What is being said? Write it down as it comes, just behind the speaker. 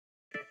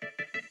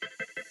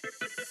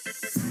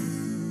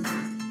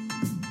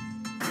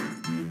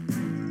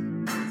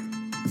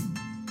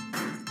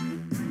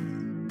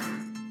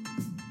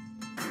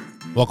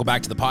Welcome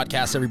back to the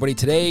podcast, everybody.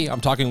 Today,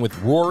 I'm talking with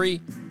Rory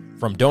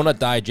from Donut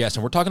Digest,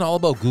 and we're talking all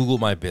about Google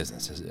My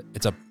Business.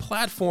 It's a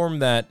platform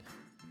that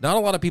not a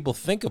lot of people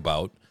think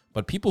about,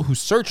 but people who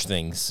search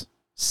things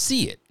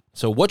see it.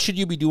 So what should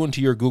you be doing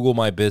to your Google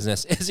My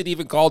Business? Is it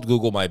even called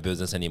Google My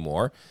Business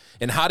anymore?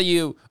 And how do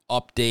you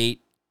update,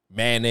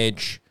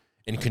 manage,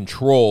 and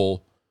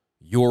control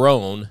your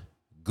own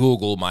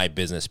Google My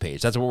Business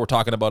page? That's what we're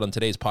talking about on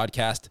today's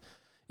podcast.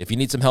 If you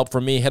need some help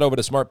from me, head over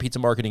to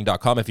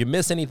smartpizzamarketing.com. If you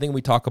miss anything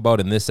we talk about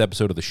in this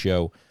episode of the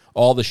show,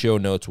 all the show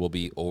notes will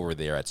be over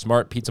there at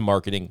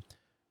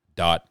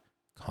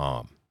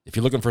smartpizzamarketing.com. If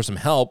you're looking for some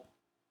help,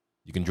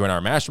 you can join our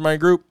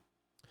mastermind group.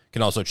 You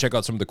can also check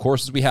out some of the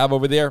courses we have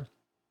over there.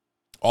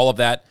 All of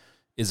that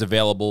is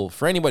available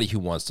for anybody who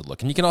wants to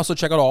look. And you can also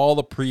check out all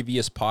the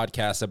previous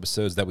podcast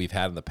episodes that we've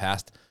had in the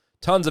past.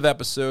 Tons of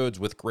episodes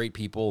with great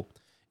people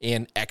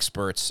and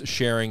experts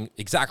sharing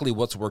exactly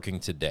what's working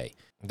today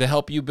to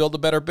help you build a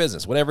better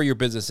business, whatever your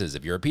business is.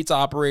 If you're a pizza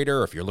operator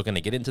or if you're looking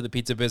to get into the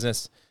pizza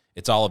business,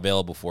 it's all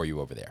available for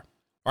you over there.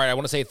 All right, I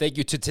want to say thank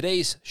you to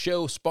today's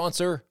show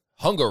sponsor,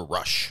 Hunger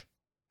Rush.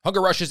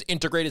 Hunger Rush's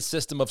integrated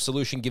system of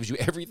solution gives you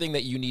everything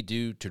that you need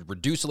to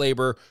reduce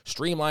labor,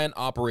 streamline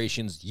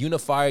operations,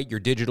 unify your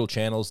digital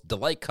channels,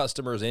 delight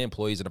customers and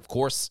employees, and of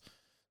course,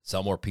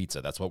 sell more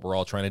pizza. That's what we're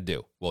all trying to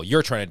do. Well,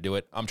 you're trying to do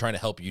it. I'm trying to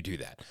help you do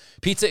that.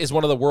 Pizza is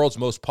one of the world's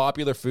most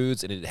popular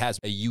foods, and it has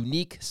a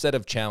unique set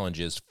of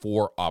challenges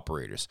for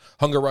operators.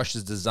 Hunger Rush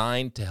is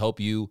designed to help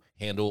you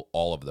handle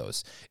all of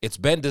those. It's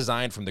been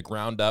designed from the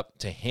ground up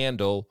to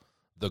handle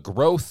the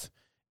growth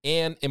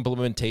and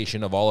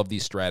implementation of all of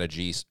these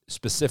strategies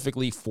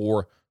specifically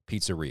for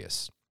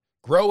pizzerias.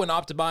 Grow and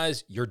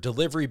optimize your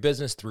delivery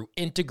business through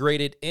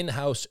integrated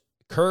in-house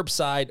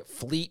curbside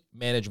fleet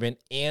management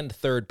and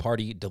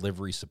third-party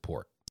delivery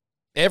support.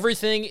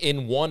 Everything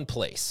in one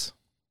place.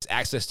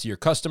 Access to your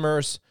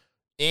customers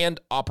and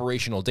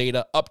operational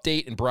data,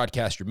 update and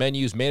broadcast your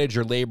menus, manage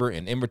your labor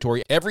and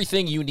inventory,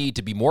 everything you need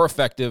to be more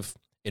effective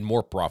and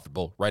more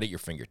profitable right at your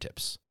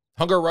fingertips.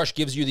 Hunger Rush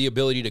gives you the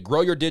ability to grow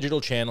your digital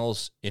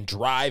channels and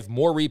drive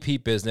more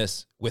repeat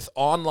business with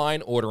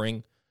online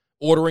ordering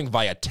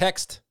via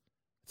text,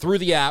 through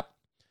the app,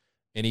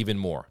 and even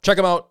more. Check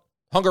them out.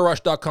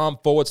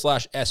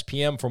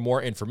 hungerrush.com/SPM for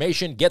more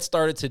information. Get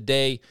started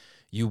today.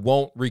 You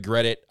won't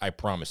regret it, I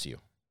promise you.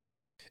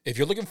 If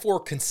you're looking for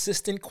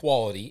consistent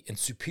quality and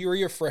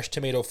superior fresh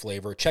tomato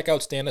flavor, check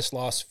out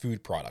Stanislaus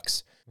Food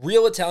Products.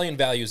 Real Italian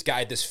values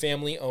guide this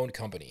family-owned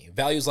company.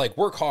 Values like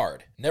work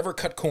hard, never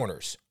cut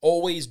corners,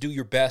 always do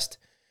your best,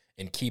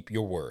 and keep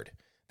your word.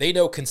 They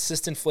know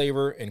consistent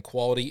flavor and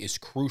quality is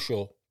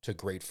crucial to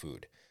great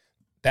food.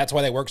 That's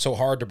why they work so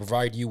hard to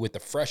provide you with the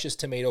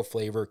freshest tomato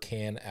flavor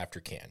can after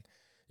can.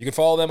 You can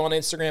follow them on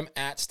Instagram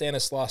at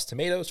Stanislaus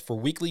Tomatoes for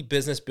weekly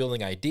business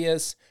building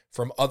ideas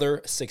from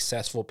other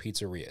successful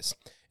pizzerias.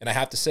 And I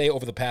have to say,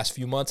 over the past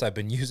few months, I've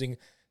been using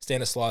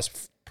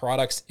Stanislaus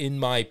products in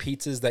my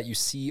pizzas that you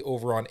see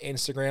over on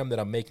Instagram that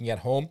I'm making at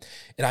home.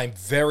 And I'm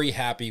very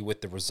happy with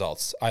the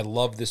results. I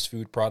love this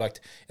food product.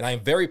 And I'm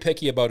very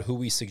picky about who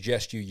we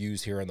suggest you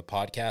use here on the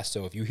podcast.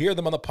 So if you hear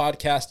them on the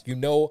podcast, you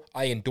know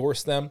I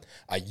endorse them.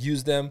 I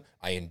use them.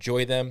 I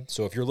enjoy them.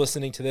 So if you're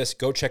listening to this,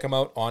 go check them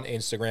out on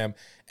Instagram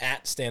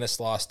at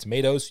Stanislaus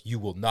Tomatoes. You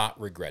will not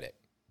regret it.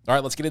 All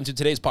right, let's get into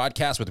today's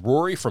podcast with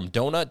Rory from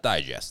Donut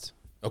Digest.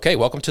 Okay,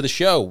 welcome to the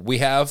show. We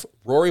have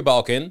Rory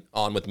Balkin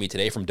on with me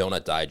today from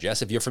Donut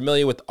Digest. If you're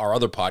familiar with our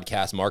other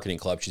podcast, Marketing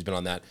Club, she's been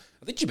on that.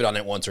 I think she's been on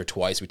it once or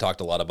twice. We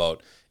talked a lot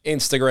about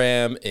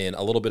Instagram and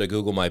a little bit of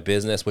Google My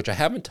Business, which I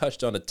haven't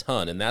touched on a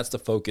ton, and that's the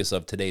focus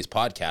of today's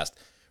podcast.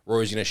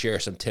 Rory's going to share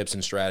some tips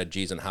and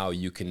strategies on how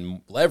you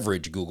can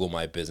leverage Google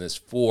My Business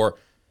for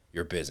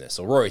your business.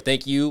 So, Rory,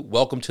 thank you.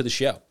 Welcome to the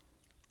show.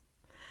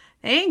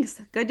 Thanks.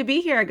 Good to be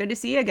here. Good to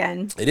see you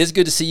again. It is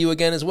good to see you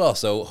again as well.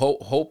 So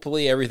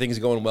hopefully everything's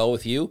going well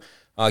with you.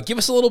 Give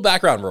us a little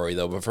background, Rory,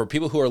 though, but for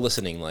people who are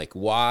listening, like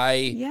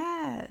why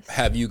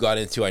have you got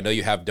into, I know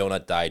you have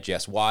Donut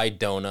Digest, why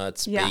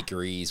donuts,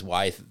 bakeries,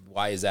 why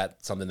is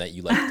that something that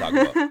you like to talk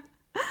about?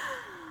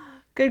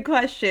 Good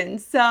question.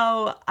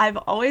 So I've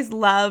always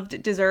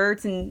loved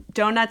desserts, and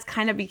donuts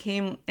kind of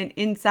became an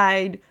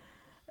inside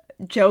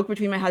joke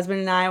between my husband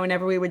and I.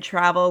 Whenever we would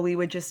travel, we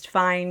would just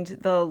find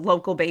the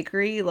local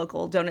bakery,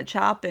 local donut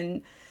shop,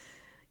 and,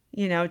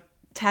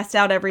 test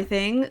out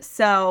everything.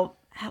 So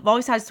I've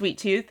always had a sweet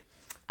tooth.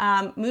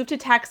 Moved to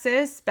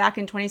Texas back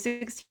in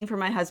 2016 for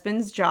my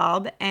husband's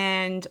job.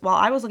 And while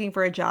I was looking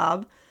for a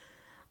job,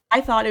 I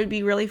thought it would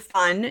be really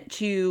fun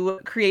to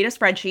create a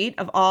spreadsheet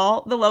of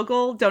all the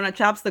local donut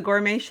shops, the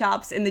gourmet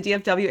shops in the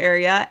DFW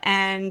area,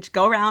 and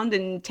go around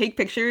and take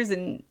pictures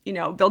and,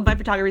 build my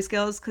photography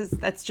skills, because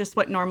that's just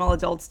what normal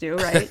adults do,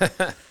 right?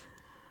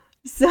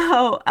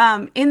 So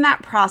in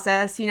that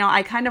process,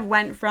 I kind of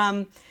went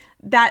from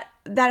that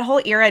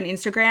whole era in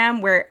Instagram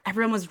where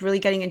everyone was really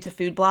getting into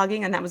food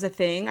blogging, and that was a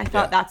thing. I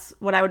thought that's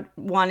what I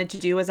wanted to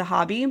do as a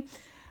hobby.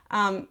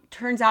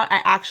 Turns out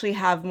I actually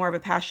have more of a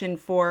passion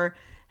for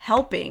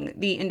helping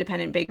the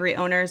independent bakery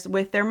owners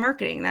with their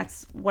marketing.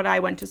 That's what I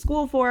went to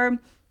school for.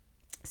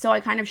 So I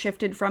kind of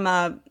shifted from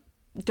a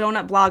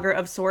donut blogger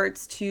of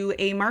sorts to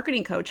a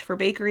marketing coach for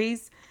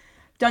bakeries.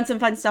 Done some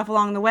fun stuff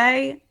along the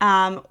way.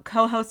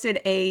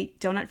 Co-hosted a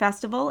donut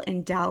festival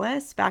in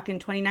Dallas back in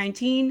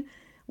 2019.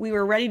 We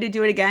were ready to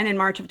do it again in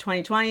March of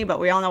 2020, but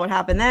we all know what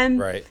happened then.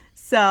 Right.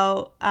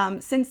 So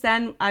since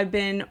then, I've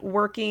been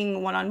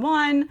working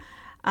one-on-one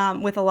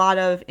with a lot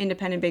of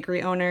independent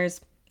bakery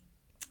owners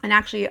and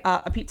actually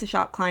a pizza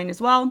shop client as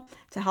well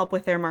to help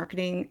with their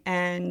marketing.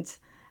 And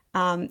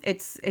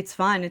it's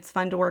fun. It's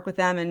fun to work with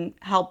them and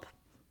help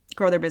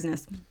grow their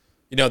business.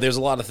 There's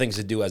a lot of things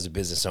to do as a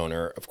business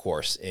owner, of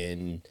course,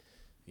 and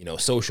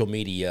social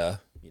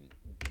media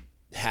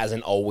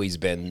hasn't always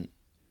been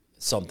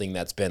something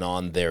that's been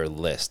on their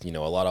list. A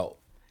lot of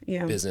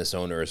business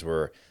owners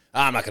were,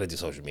 I'm not going to do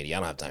social media. I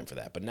don't have time for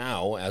that. But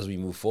now, as we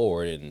move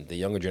forward and the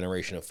younger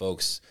generation of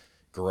folks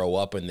grow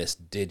up in this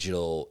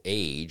digital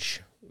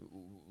age,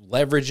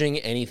 leveraging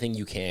anything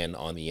you can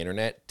on the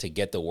internet to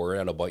get the word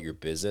out about your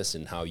business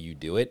and how you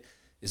do it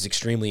is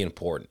extremely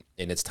important.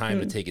 And it's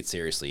time to take it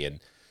seriously. And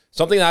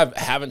something that I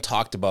haven't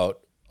talked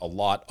about a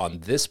lot on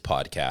this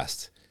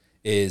podcast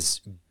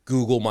is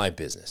Google My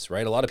Business,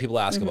 right? A lot of people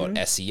ask about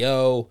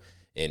SEO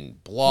and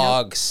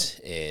blogs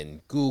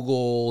and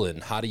Google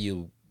and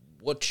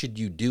what should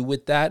you do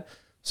with that?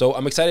 So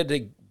I'm excited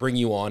to bring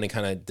you on and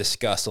kind of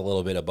discuss a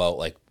little bit about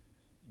like,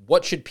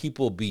 what should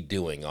people be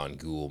doing on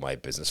Google My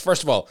Business?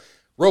 First of all,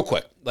 real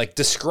quick, like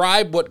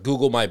describe what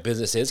Google My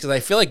Business is, because I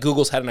feel like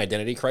Google's had an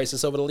identity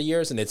crisis over the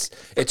years, and it's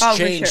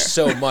changed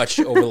so much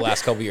over the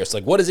last couple of years.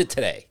 Like, what is it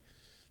today?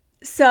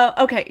 So,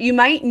 okay, you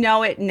might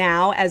know it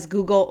now as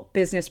Google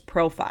Business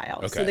Profile.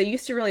 Okay. So they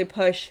used to really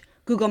push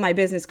Google My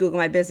Business,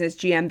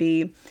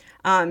 GMB.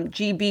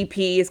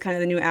 GBP is kind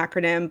of the new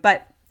acronym,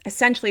 but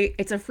essentially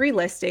it's a free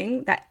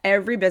listing that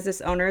every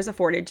business owner is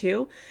afforded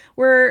to,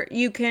 where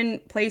you can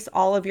place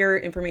all of your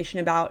information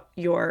about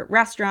your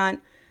restaurant,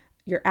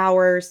 your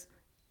hours,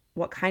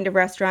 what kind of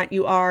restaurant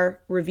you are,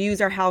 reviews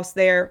are housed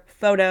there,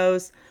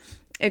 photos.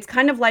 It's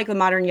kind of like the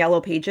modern yellow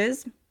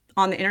pages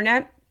on the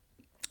internet.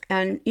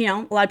 And,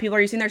 a lot of people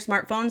are using their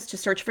smartphones to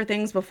search for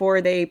things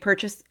before they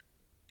purchase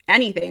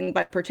anything,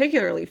 but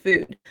particularly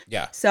food.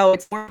 Yeah. So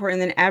it's more important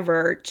than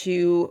ever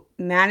to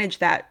manage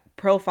that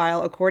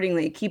profile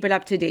accordingly, keep it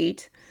up to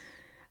date.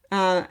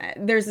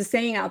 There's a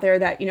saying out there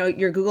that,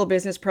 your Google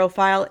business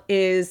profile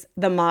is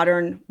the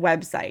modern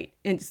website.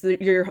 It's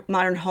your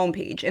modern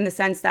homepage, in the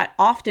sense that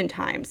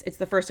oftentimes it's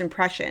the first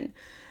impression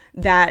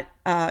that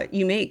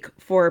you make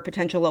for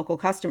potential local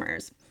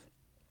customers.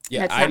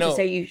 Yeah, That's not to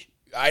say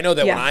I know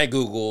that when I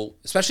Google,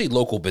 especially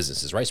local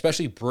businesses, right?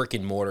 Especially brick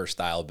and mortar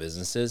style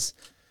businesses,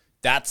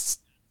 that's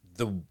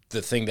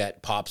the thing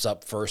that pops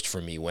up first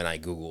for me when I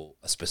Google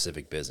a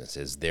specific business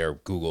is their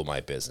Google My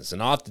Business.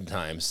 And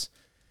oftentimes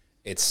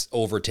it's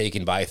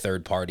overtaken by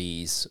third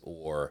parties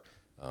or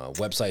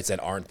websites that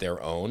aren't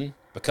their own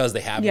because they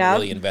haven't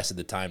really invested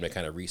the time to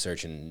kind of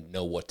research and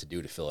know what to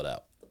do to fill it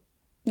out.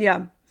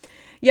 Yeah.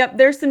 Yep.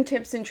 There's some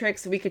tips and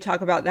tricks. We could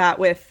talk about that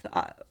with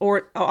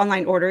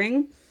online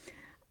ordering.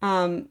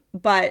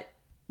 But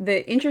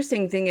the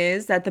interesting thing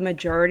is that the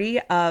majority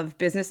of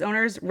business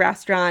owners,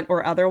 restaurant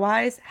or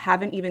otherwise,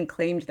 haven't even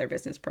claimed their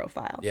business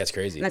profile. Yeah, it's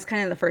crazy. And that's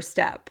kind of the first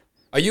step.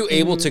 Are you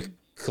able to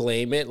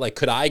claim it? Like,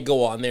 could I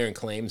go on there and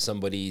claim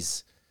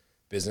somebody's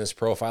business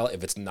profile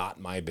if it's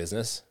not my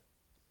business?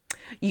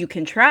 You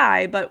can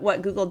try, but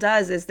what Google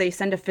does is they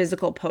send a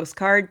physical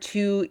postcard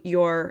to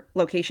your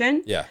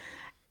location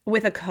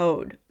with a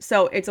code.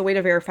 So it's a way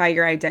to verify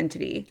your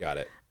identity. Got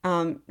it.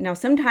 Now,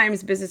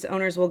 sometimes business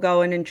owners will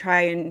go in and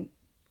try and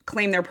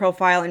claim their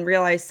profile and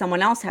realize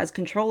someone else has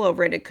control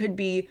over it. It could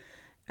be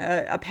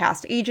a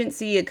past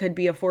agency. It could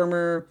be a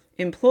former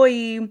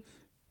employee.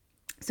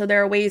 So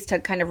there are ways to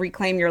kind of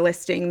reclaim your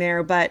listing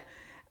there. But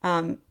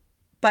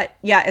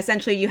yeah,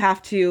 essentially you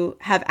have to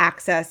have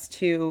access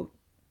to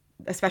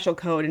a special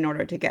code in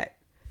order to get,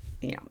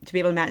 to be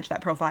able to manage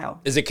that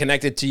profile. Is it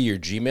connected to your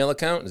Gmail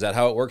account? Is that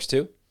how it works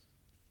too?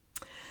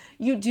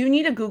 You do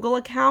need a Google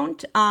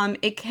account.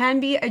 It can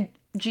be a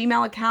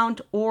Gmail account,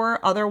 or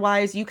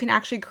otherwise you can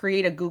actually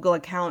create a Google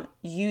account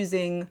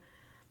using,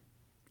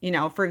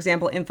 for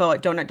example,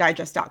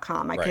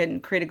 info@donutdigest.com. I can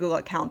create a Google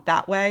account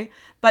that way.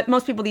 But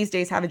most people these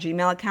days have a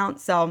Gmail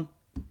account, so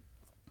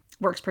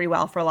works pretty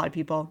well for a lot of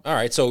people. All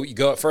right. So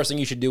first thing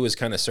you should do is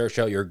kind of search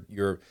out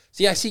your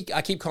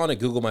I keep calling it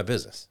Google My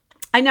Business.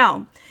 I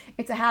know.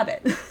 It's a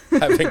habit.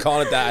 I've been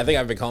calling it that. I think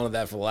I've been calling it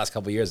that for the last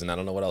couple of years, and I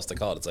don't know what else to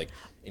call it. It's like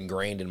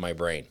ingrained in my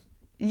brain.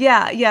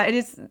 Yeah, it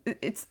is.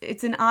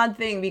 It's an odd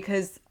thing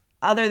because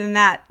other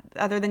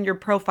than your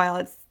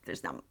profile,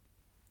 there's not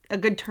a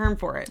good term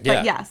for it.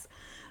 But yes,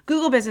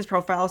 Google Business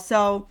Profile.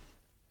 So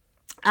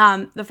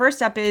the first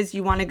step is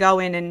you want to go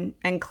in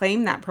and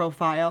claim that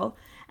profile.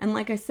 And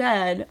like I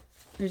said,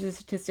 there's a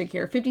statistic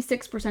here.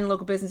 56% of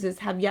local businesses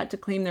have yet to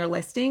claim their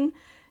listing.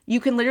 You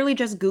can literally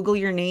just Google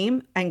your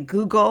name and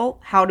Google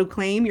how to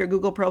claim your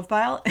Google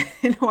profile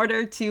in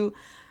order to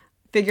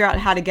figure out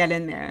how to get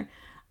in there.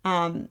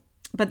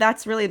 But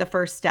that's really the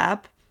first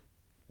step.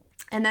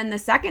 And then the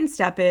second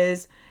step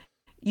is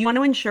you want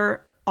to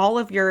ensure all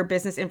of your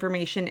business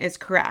information is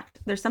correct.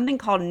 There's something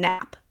called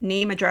NAP,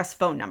 name, address,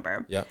 phone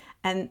number. Yeah.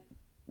 And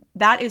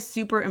that is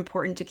super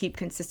important to keep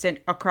consistent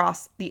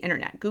across the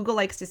internet. Google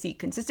likes to see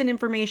consistent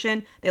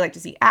information. They like to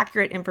see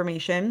accurate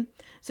information.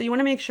 So you want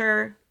to make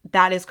sure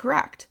that is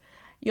correct.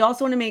 You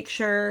also want to make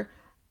sure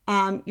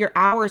your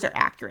hours are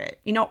accurate.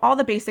 All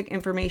the basic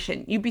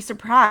information. You'd be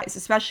surprised,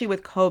 especially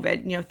with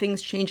COVID,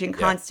 things changing Yeah.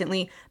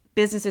 constantly,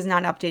 businesses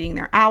not updating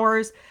their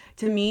hours.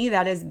 To me,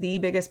 that is the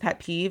biggest pet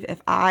peeve.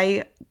 If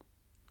I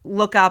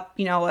look up,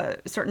 a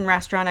certain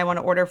restaurant I want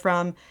to order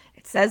from,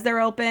 it says they're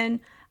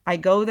open, I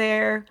go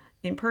there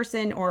in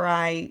person, or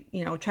I,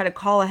 try to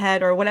call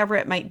ahead or whatever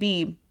it might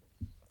be,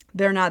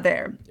 they're not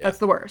there. Yeah. That's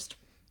the worst.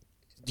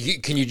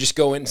 Can you just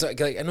go in? So,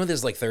 like, I know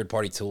there's like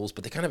third-party tools,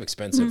 but they're kind of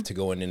expensive to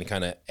go in and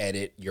kind of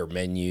edit your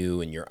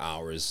menu and your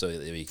hours so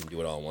that you can do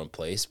it all in one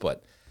place.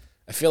 But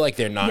I feel like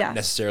they're not Yes.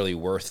 necessarily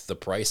worth the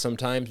price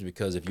sometimes,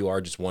 because if you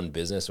are just one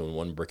business and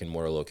one brick and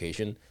mortar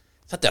location,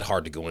 it's not that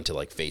hard to go into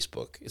like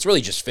Facebook. It's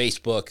really just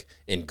Facebook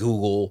and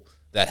Google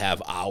that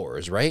have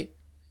hours, right?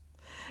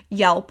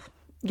 Yelp.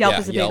 Yelp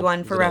is a Yelp big one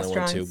is for another one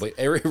restaurants. too, but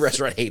every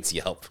restaurant hates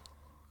Yelp.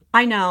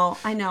 I know.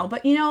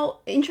 But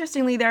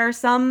interestingly, there are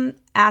some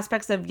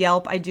aspects of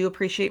Yelp I do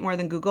appreciate more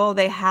than Google.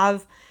 They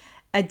have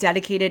a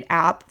dedicated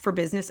app for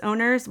business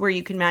owners where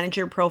you can manage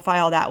your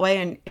profile that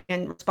way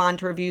and respond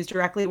to reviews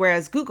directly.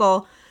 Whereas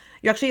Google,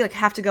 you actually like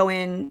have to go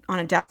in on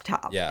a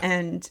desktop. Yeah.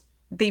 And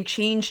they've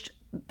changed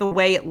the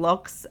way it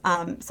looks.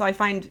 So I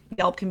find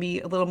Yelp can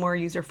be a little more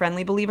user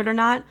friendly, believe it or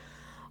not.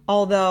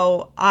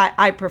 Although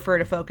I prefer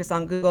to focus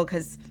on Google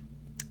because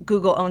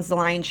Google owns the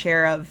lion's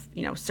share of,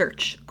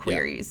 search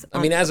queries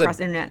I mean, across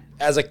the internet.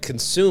 as a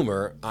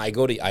consumer, I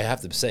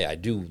have to say, I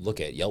do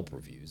look at Yelp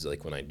reviews,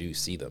 like when I do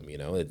see them,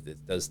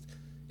 it does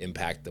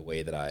impact the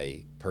way that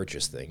I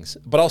purchase things,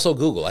 but also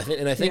Google. I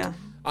think Yeah.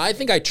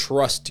 I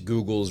trust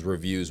Google's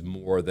reviews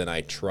more than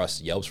I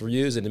trust Yelp's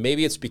reviews. And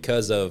maybe it's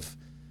because of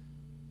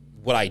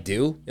what I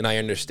do, and I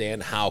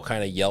understand how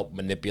kind of Yelp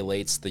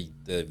manipulates the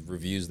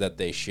reviews that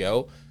they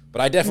show,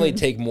 but I definitely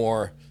take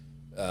more,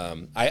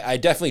 I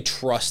definitely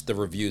trust the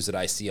reviews that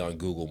I see on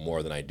Google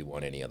more than I do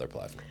on any other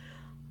platform.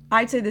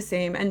 I'd say the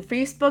same. And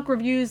Facebook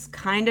reviews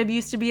kind of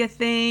used to be a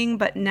thing,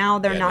 but now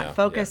they're Yeah, not now,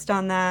 focused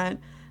on that.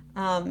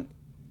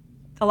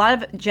 A lot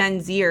of Gen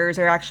Zers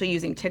are actually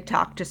using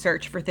TikTok to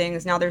search for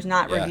things. Now there's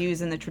not Yeah.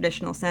 reviews in the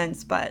traditional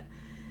sense, but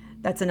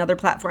that's another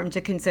platform to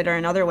consider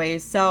in other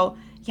ways. So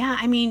yeah,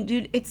 I mean,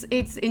 dude, it's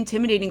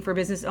intimidating for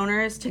business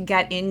owners to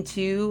get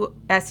into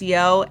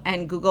SEO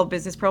and Google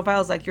business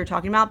profiles like you're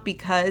talking about,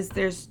 because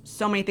there's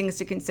so many things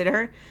to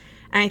consider.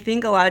 And I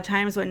think a lot of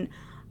times when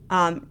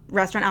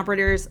restaurant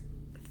operators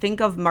think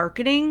of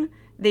marketing,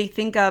 they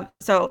think of,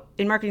 so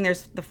in marketing,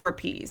 there's the 4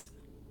 Ps: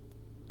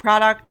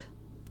 product,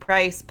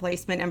 price,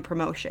 placement, and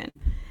promotion.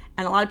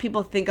 And a lot of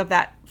people think of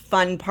that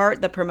fun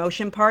part, the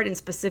promotion part, and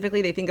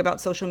specifically they think about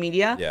social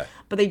media, Yeah.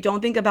 but they don't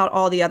think about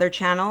all the other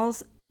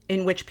channels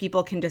in which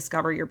people can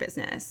discover your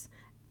business.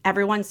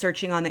 Everyone's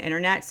searching on the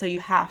internet, so you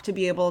have to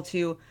be able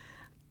to,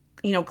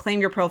 claim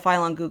your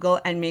profile on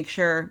Google and make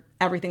sure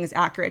everything is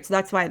accurate. So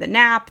that's why the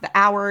NAP, the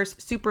hours,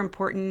 super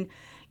important.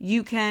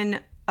 You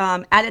can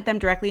edit them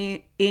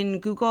directly in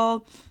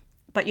Google,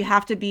 but you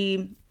have to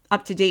be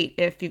up to date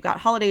if you've got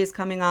holidays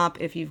coming up,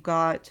 if you've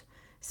got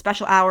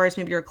special hours,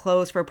 maybe you're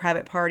closed for a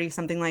private party,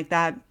 something like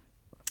that.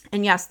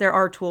 And yes, there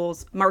are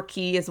tools.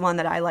 Marquee is one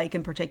that I like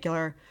in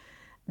particular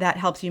that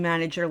helps you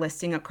manage your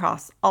listing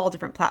across all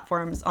different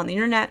platforms on the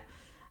internet.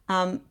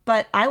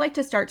 But I like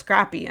to start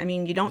scrappy. I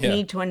mean, you don't Yeah.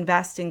 need to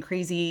invest in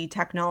crazy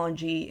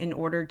technology in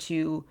order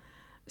to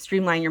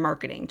streamline your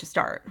marketing to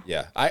start.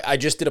 Yeah. I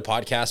just did a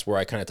podcast where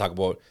I kind of talk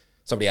about,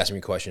 somebody asked me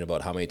a question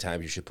about how many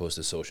times you should post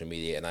to social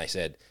media. And I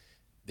said,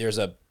 there's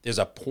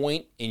a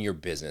point in your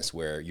business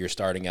where you're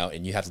starting out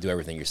and you have to do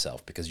everything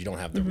yourself because you don't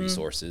have the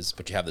resources,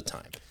 but you have the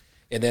time.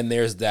 And then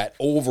there's that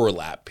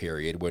overlap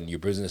period when your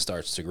business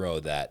starts to grow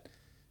that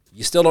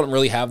you still don't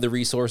really have the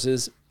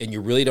resources and you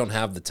really don't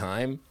have the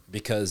time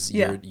because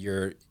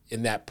you're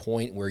in that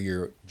point where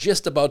you're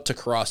just about to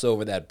cross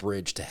over that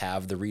bridge to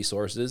have the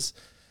resources.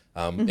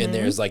 And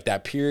there's like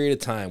that period of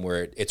time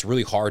where it's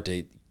really hard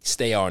to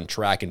stay on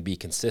track and be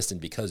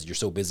consistent because you're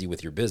so busy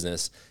with your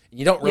business and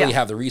you don't really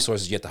have the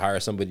resources. You have to hire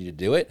somebody to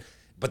do it.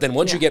 But then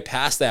once you get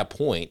past that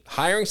point,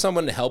 hiring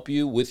someone to help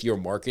you with your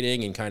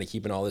marketing and kind of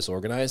keeping all this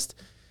organized,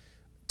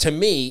 to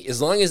me,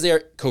 as long as they're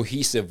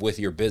cohesive with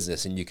your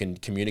business and you can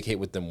communicate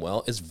with them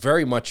well, is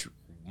very much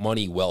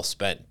money well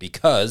spent,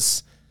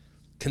 because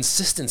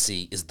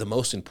consistency is the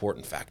most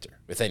important factor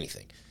with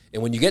anything.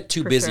 And when you get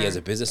too busy as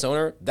a business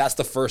owner, that's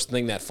the first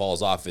thing that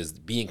falls off, is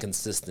being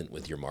consistent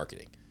with your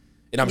marketing.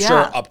 And I'm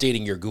sure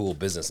updating your Google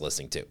business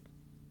listing too.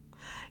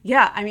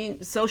 Yeah, I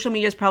mean, social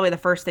media is probably the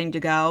first thing to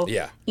go.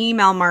 Yeah.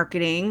 Email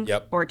marketing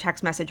Yep. or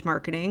text message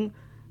marketing.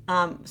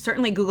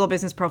 Certainly, Google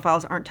business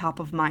profiles aren't top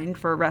of mind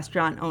for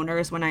restaurant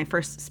owners when I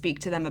first speak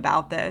to them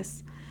about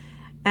this.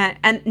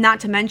 And not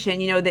to mention,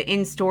 the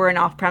in-store and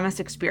off-premise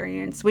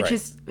experience, which Right.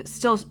 is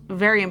still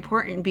very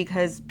important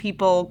because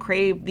people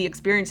crave the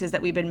experiences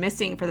that we've been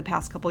missing for the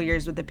past couple of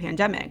years with the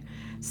pandemic.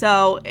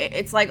 So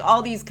it's like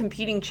all these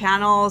competing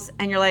channels,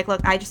 and you're like, look,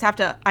 I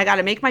got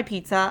to make my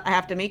pizza. I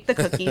have to make the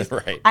cookies.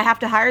 Right. I have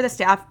to hire the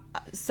staff.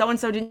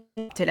 So-and-so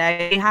didn't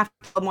today. I have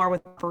to deal more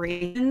with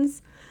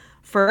operations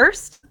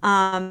first.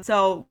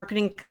 So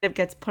marketing kind of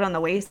gets put on the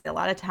waste a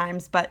lot of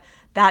times, but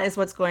that is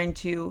what's going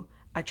to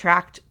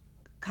attract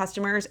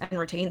customers and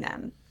retain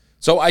them.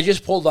 So I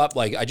just pulled up,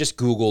 like, I just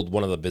Googled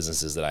one of the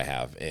businesses that I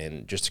have,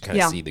 and just to kind of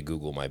Yeah. see the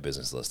Google My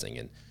Business listing.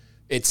 And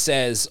it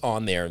says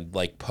on there,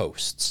 like,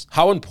 posts.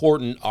 How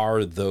important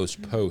are those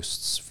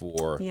posts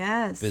for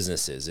Yes.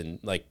 businesses? And,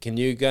 like, can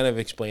you kind of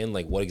explain,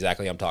 like, what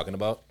exactly I'm talking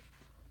about?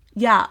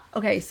 Yeah.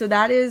 Okay. So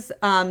that is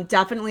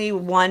definitely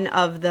one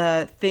of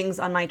the things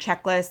on my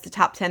checklist, the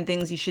top 10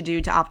 things you should do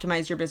to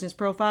optimize your business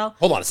profile.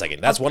 Hold on a second.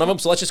 That's one of them.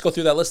 So let's just go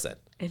through that list then.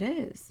 It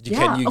is.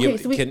 Can you Okay.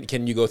 give, So we,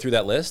 can you go through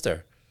that list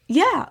or?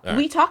 yeah, All right.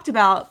 we talked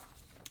about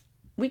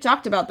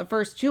the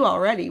first two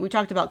already. We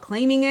talked about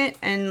claiming it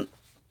and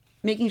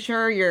making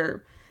sure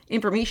your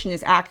information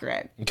is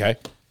accurate. Okay.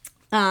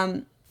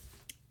 The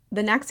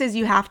next is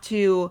you have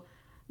to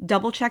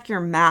double check your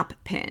map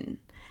pin.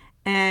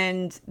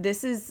 And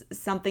this is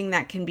something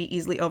that can be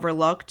easily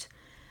overlooked.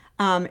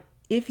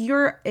 If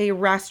you're a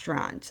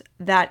restaurant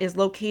that is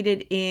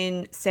located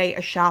in, say,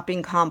 a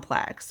shopping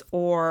complex,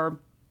 or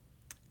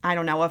I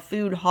don't know, a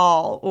food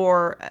hall,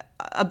 or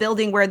a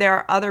building where there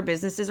are other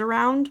businesses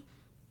around,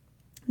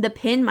 the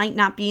pin might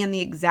not be in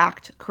the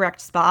exact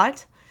correct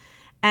spot.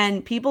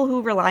 And people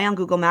who rely on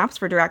Google Maps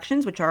for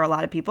directions, which are a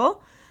lot of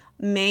people,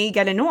 may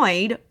get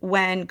annoyed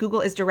when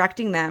Google is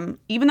directing them,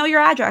 even though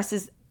your address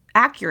is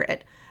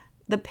accurate.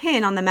 The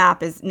pin on the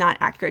map is not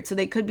accurate. So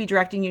they could be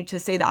directing you to,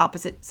 say, the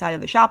opposite side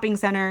of the shopping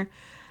center.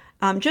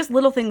 Just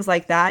little things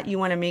like that. You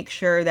want to make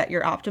sure that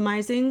you're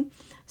optimizing.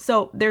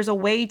 So there's a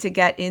way to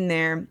get in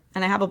there.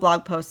 And I have a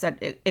blog post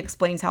that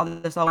explains how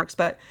this all works.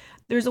 But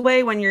there's a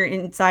way when you're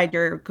inside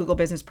your Google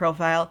Business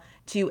profile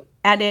to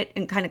edit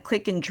and kind of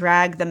click and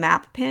drag the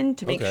map pin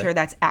to make Okay. sure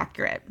that's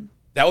accurate.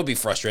 That would be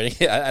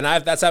frustrating. And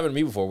that's happened to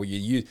me before, where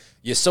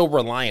you're so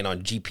reliant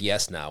on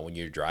GPS now when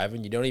you're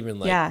driving, you don't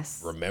even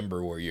Yes.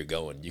 remember where you're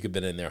going. You could have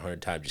been in there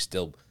 100 times, you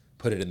still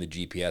put it in the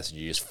GPS and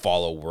you just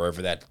follow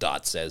wherever that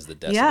dot says the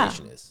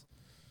destination is.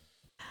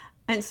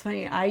 And it's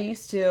funny, I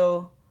used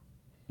to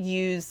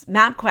use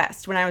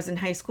MapQuest when I was in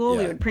high school.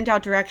 We Yeah. would print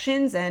out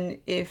directions, and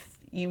if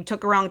you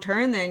took a wrong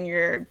turn, then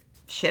you're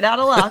shit out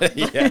of luck.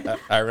 Yeah,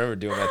 I remember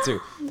doing that too.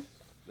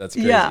 That's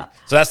crazy. Yeah.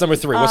 So that's number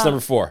 3. What's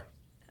number 4?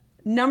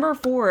 Number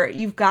 4,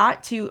 you've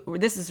got to,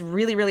 this is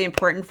really, really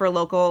important for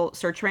local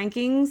search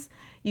rankings.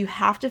 You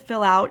have to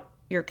fill out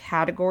your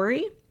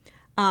category,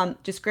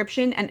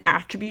 description, and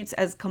attributes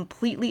as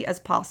completely as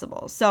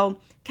possible. So,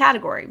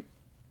 category: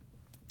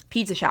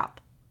 pizza shop,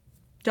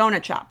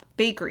 donut shop,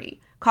 bakery,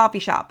 coffee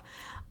shop,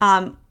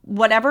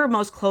 whatever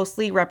most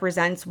closely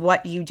represents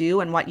what you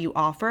do and what you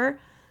offer.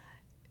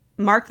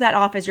 Mark that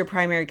off as your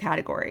primary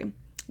category.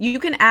 You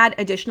can add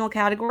additional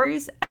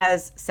categories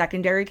as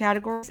secondary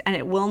categories, and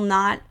it will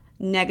not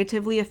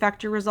negatively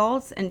affect your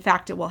results. In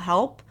fact, it will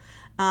help.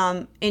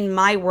 In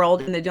my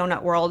world, in the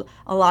donut world,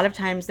 a lot of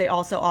times they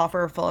also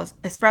offer full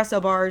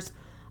espresso bars.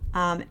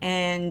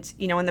 And,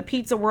 in the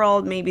pizza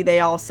world, maybe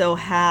they also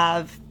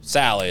have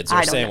Salads or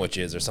I don't know.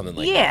 sandwiches or something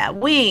like that. yeah,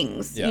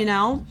 wings,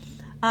 Yeah.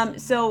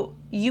 So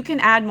you can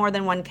add more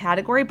than one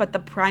category, but the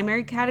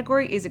primary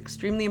category is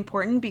extremely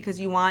important because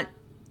you want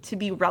to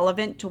be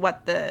relevant to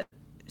what the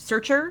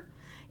searcher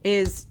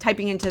is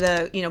typing into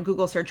the,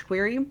 Google search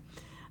query.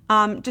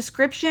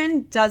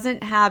 Description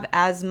doesn't have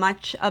as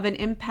much of an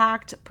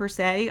impact per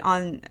se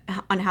on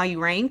how you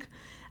rank,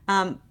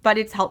 but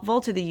it's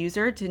helpful to the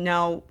user to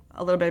know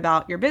a little bit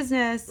about your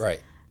business, Right.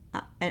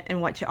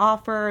 and what you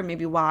offer,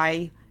 maybe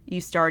why you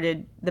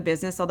started the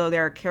business, although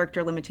there are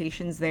character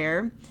limitations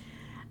there.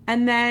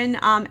 And then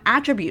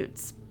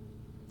attributes.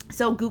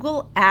 So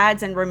Google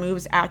adds and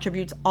removes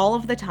attributes all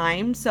of the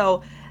time.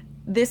 So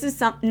this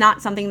is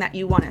not something that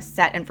you want to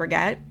set and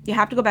forget. You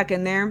have to go back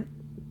in there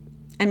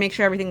and make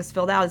sure everything's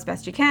filled out as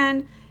best you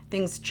can.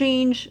 Things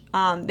change.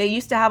 They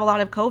used to have a lot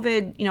of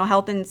COVID,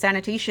 health and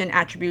sanitation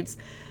attributes.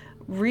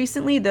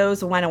 Recently,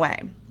 those went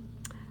away.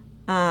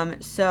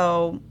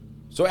 So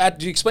do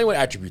you explain what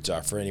attributes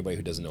are for anybody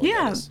who doesn't know what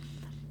Yeah. that is?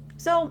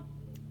 So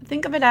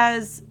think of it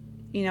as,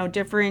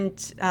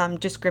 different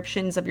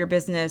descriptions of your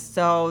business.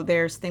 So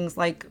there's things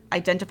like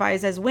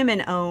identifies as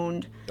women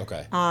owned,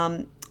 Okay.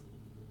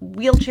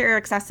 wheelchair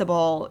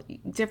accessible,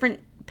 different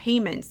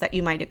payments that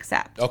you might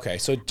accept, Okay.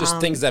 So just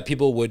things that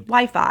people would,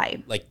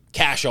 Wi-Fi. like,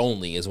 cash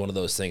only is one of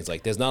those things.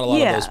 Like, there's not a lot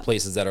Yeah. of those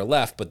places that are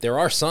left, but there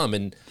are some.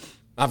 And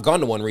I've gone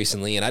to one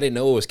recently and I didn't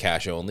know it was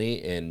cash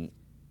only. And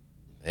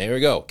there we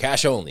go,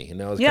 cash only.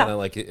 And I was Yeah. kind of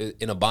like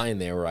in a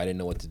bind there where I didn't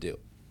know what to do.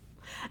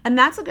 And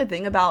that's a good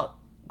thing about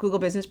Google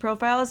Business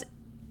Profiles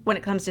when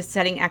it comes to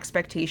setting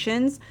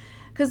expectations,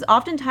 because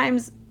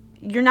oftentimes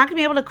you're not going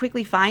to be able to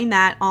quickly find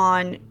that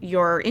on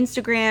your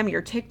Instagram,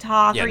 your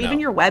TikTok, Yeah, or even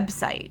no. your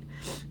website.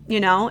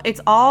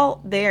 It's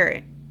all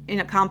there in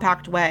a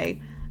compact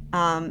way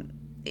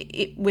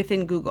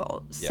within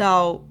Google. Yeah.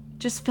 So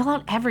just fill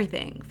out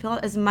everything, fill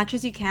out as much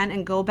as you can,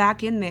 and go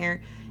back in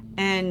there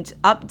and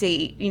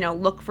update,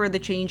 look for the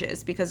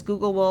changes, because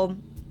Google will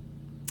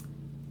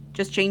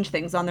just change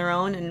things on their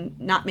own and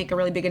not make a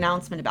really big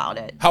announcement about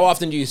it. How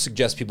often do you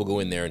suggest people go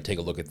in there and take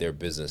a look at their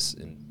business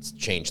and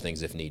change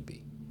things if need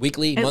be?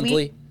 Weekly,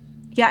 monthly?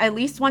 Yeah, at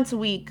least once a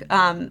week,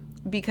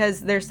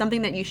 because there's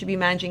something that you should be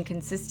managing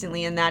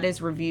consistently, and that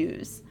is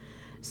reviews.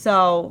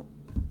 So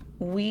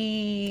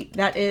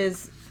that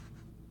is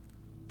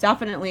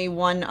definitely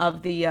one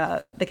of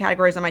the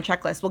categories on my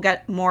checklist. We'll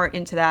get more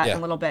into that in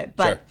a little bit,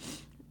 but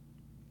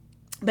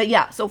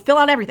yeah, so fill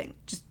out everything.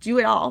 Just do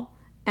it all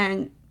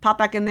and pop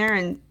back in there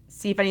and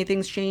see if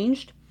anything's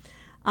changed.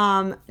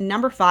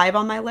 Number 5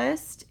 on my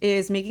list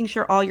is making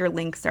sure all your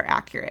links are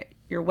accurate.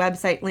 Your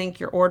website link,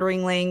 your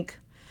ordering link.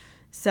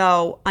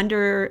 So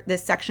under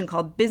this section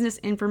called business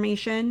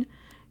information,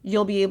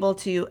 you'll be able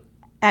to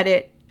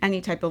edit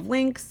any type of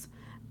links.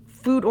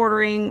 Food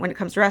ordering, when it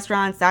comes to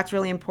restaurants, that's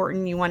really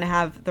important. You want to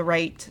have the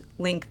right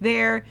link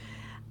there.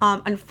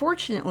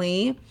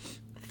 Unfortunately,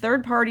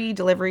 third-party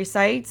delivery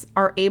sites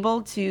are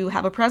able to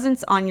have a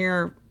presence on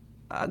your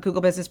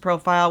Google Business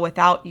profile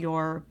without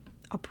your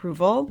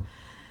approval.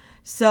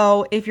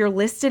 So if you're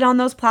listed on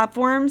those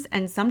platforms,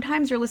 and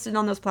sometimes you're listed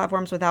on those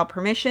platforms without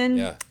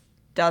permission,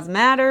 doesn't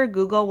matter.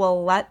 Google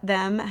will let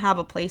them have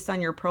a place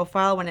on your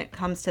profile when it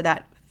comes to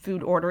that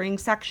food ordering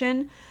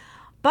section.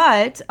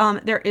 But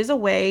there is a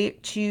way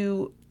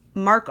to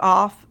mark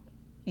off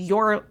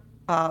your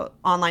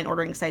online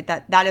ordering site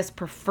that is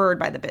preferred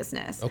by the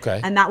business. Okay.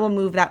 And that will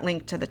move that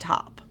link to the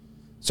top.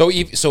 So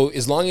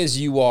as long as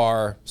you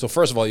are, so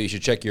first of all, you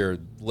should check your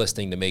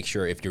listing to make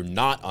sure if you're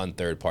not on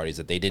third parties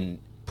that they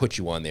didn't put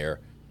you on there,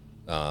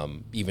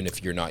 even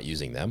if you're not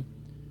using them.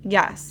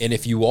 Yes. And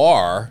if you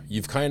are,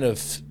 you've kind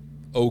of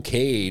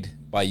okayed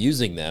by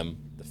using them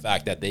the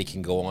fact that they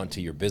can go onto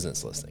your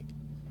business listing.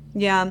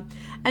 Yeah.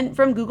 And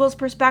from Google's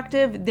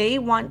perspective, they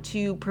want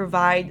to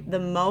provide the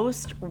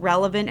most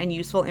relevant and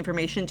useful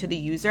information to the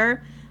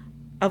user.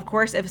 Of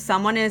course, if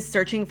someone is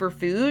searching for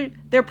food,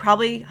 they're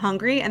probably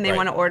hungry and they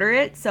want to order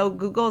it. So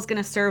Google is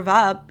going to serve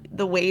up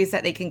the ways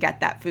that they can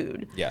get that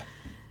food. Yeah.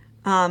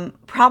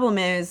 Problem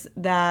is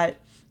that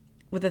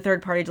with the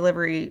third-party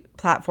delivery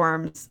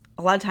platforms,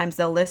 a lot of times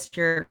they'll list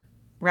your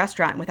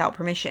restaurant without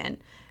permission.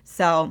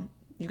 So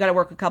you've got to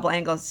work a couple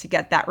angles to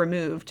get that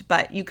removed,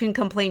 but you can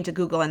complain to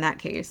Google in that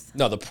case.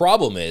 No, the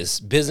problem is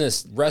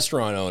business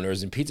restaurant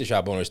owners and pizza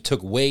shop owners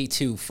took way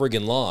too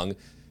friggin' long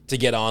to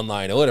get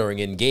online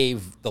ordering and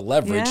gave the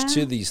leverage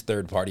to these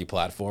third-party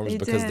platforms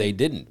because they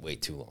didn't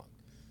wait too long.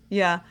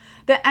 Yeah.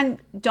 And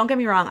don't get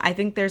me wrong, I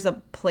think there's a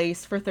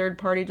place for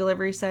third-party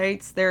delivery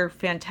sites. They're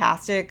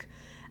fantastic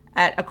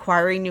at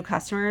acquiring new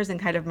customers and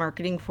kind of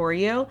marketing for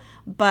you,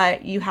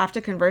 but you have to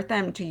convert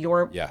them to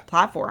your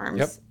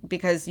platforms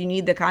because you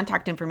need the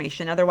contact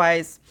information.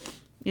 Otherwise,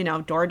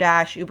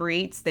 DoorDash, Uber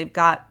Eats, they've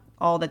got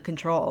all the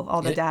control,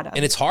 all the data.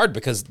 And it's hard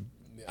because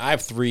I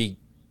have three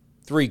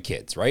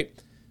kids, right?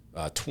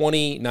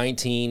 20,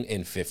 19,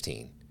 and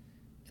 15.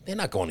 They're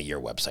not going to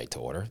your website to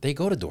order. They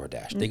go to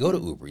DoorDash. They go to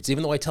Uber Eats,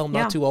 even though I tell them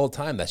not to all the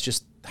time. That's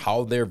just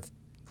how they're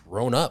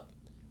grown up.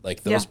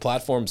 Like those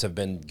platforms have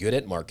been good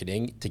at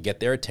marketing to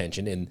get their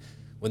attention. And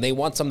when they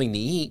want something to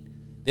eat,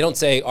 they don't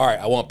say, all right,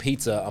 I want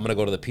pizza. I'm going to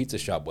go to the pizza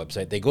shop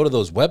website. They go to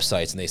those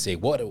websites and they say,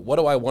 what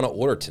do I want to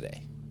order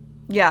today?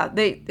 Yeah,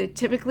 they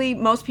typically,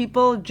 most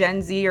people,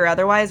 Gen Z or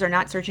otherwise, are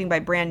not searching by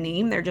brand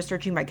name. They're just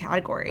searching by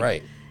category.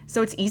 Right.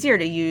 So it's easier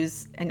to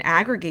use an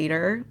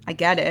aggregator. I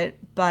get it,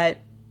 but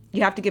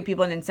you have to give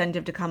people an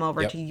incentive to come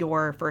over to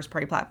your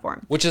first-party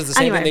platform. Which is the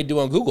same thing they do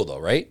on Google, though,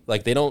 right?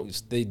 Like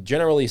they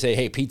generally say,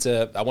 hey,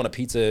 pizza, I want a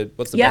pizza.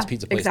 What's the best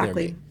pizza place near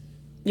me?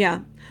 Yeah.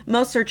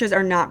 Most searches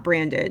are not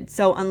branded.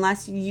 So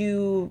unless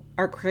you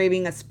are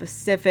craving a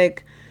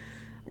specific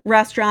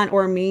restaurant,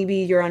 or maybe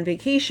you're on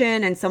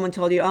vacation and someone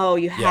told you, oh,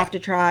 you have to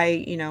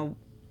try,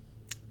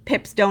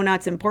 Pip's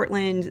Donuts in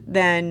Portland,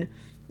 then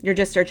you're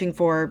just searching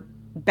for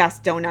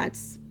best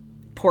donuts,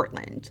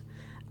 Portland.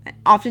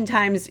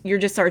 Oftentimes you're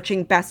just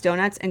searching best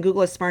donuts and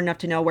Google is smart enough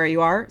to know where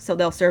you are, so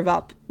they'll serve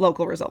up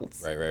local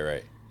results.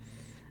 Right.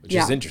 Which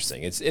is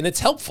interesting. It's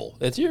helpful.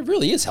 It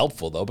really is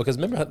helpful though, because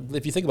remember,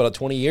 if you think about it,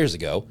 20 years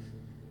ago,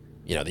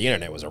 the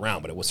internet was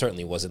around, but it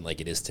certainly wasn't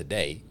like it is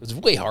today. It was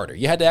way harder.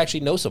 You had to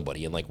actually know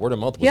somebody, and like word of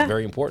mouth was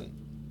very important.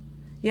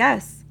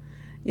 Yes.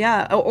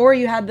 Yeah, or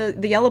you had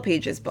the Yellow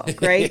Pages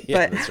book, right?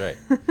 That's right.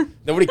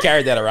 Nobody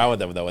carried that around with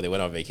them though when they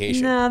went on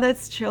vacation. No,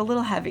 that's true. A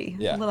little heavy.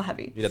 Yeah. A little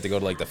heavy. You'd have to go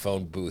to like the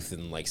phone booth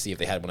and like see if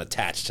they had one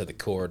attached to the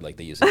cord like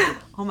they used to do.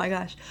 Oh my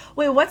gosh.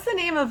 Wait, what's the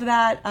name of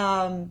that?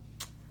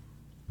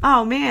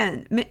 Oh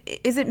man,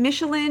 is it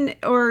Michelin,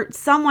 or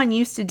someone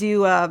used to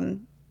do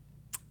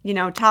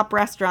top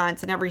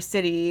restaurants in every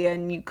city,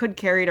 and you could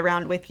carry it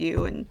around with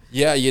you. And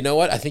yeah, you know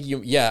what? I think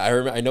I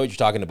remember. I know what you're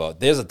talking about.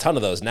 There's a ton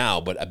of those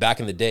now, but back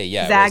in the day,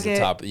 Zagat, it was the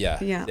top.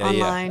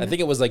 online. I think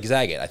it was like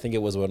Zagat. I think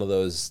it was one of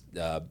those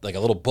like a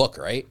little book,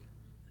 right?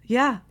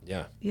 Yeah.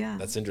 Yeah. Yeah.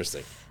 That's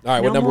interesting. All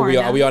right. What No number are more we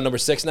on? Are now. we on number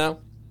 6 now?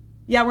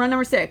 Yeah, we're on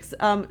number 6.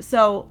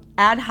 So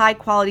add high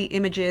quality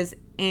images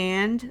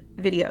and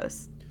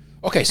videos.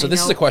 Okay. So I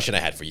this is a know question I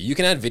had for you. You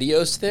can add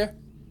videos to there?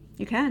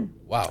 you can.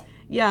 Wow.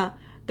 Yeah,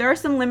 there are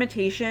some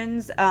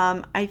limitations.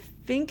 I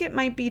think it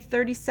might be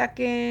 30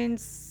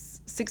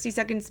 seconds, 60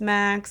 seconds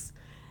max.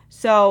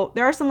 So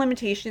there are some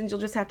limitations.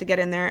 You'll just have to get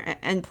in there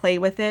and play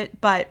with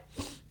it. But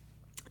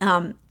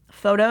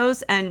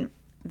photos and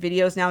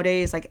videos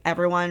nowadays, like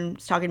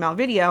everyone's talking about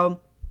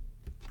video,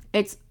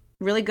 it's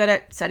really good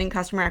at setting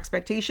customer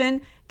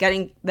expectation,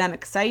 getting them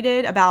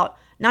excited about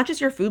not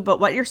just your food, but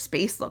what your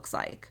space looks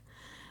like.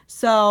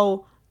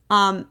 So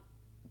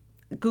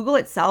Google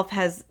itself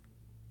has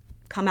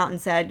come out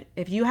and said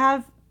if you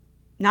have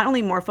not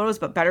only more photos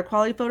but better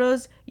quality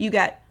photos, you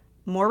get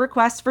more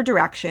requests for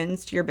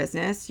directions to your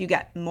business, you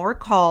get more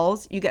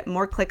calls, you get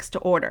more clicks to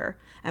order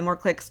and more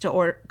clicks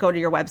to go to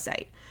your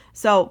website.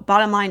 So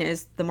bottom line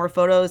is the more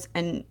photos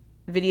and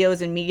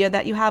videos and media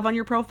that you have on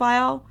your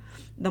profile,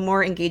 the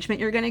more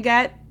engagement you're going to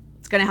get.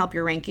 It's going to help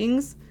your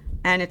rankings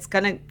and it's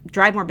going to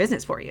drive more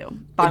business for you.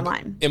 Bottom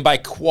line. And by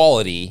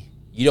quality,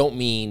 you don't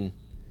mean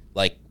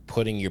like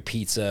putting your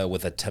pizza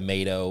with a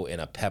tomato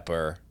and a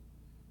pepper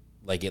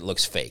like it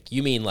looks fake.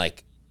 You mean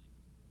like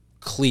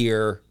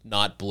clear,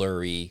 not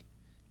blurry,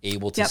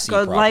 able to see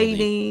Good properly.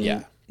 lighting.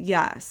 Yeah.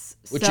 Yes.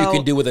 Which you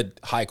can do with a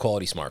high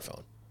quality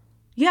smartphone.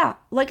 Yeah,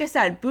 like I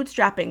said,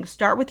 bootstrapping.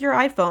 Start with your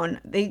iPhone.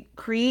 They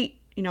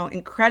create,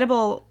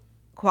 incredible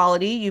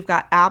quality. You've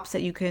got apps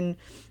that you can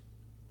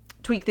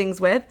tweak things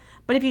with.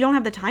 But if you don't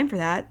have the time for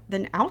that,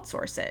 then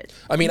outsource it.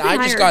 I mean, You can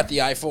I just hire- got the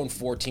iPhone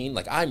 14.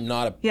 Like, I'm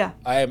not a Yeah.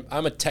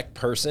 I'm a tech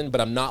person,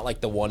 but I'm not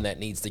like the one that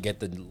needs to get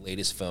the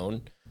latest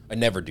phone. I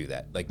never do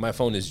that. Like, my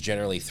phone is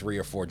generally 3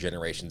 or 4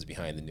 generations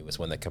behind the newest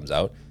one that comes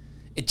out.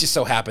 It just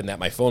so happened that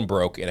my phone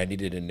broke and I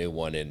needed a new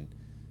one, and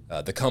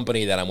the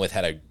company that I'm with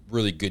had a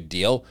really good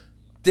deal.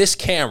 This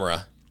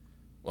camera,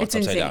 well, It's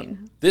upside insane.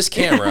 down. This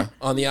camera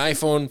on the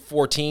iPhone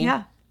 14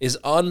 Yeah. is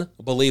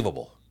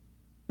unbelievable.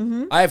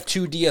 I have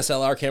 2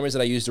 DSLR cameras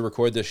that I use to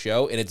record this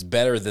show, and it's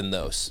better than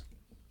those.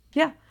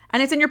 Yeah.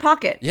 And it's in your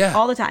pocket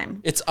all the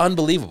time. It's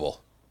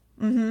unbelievable.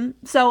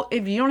 So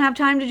if you don't have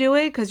time to do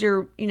it because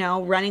you're,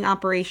 running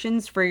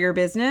operations for your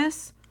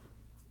business,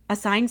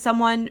 assign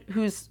someone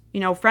who's,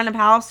 friend of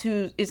house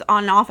who is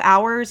on off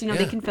hours.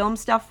 They can film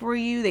stuff for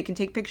you. They can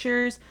take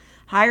pictures.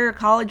 Hire a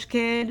college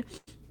kid,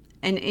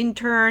 an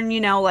intern,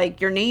 like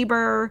your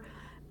neighbor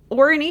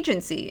or an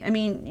agency. I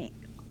mean,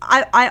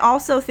 I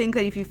also think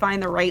that if you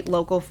find the right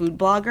local food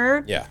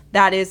blogger,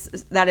 that is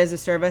a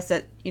service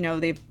that,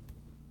 they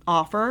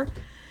offer.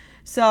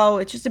 So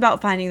it's just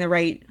about finding the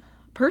right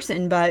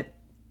person, but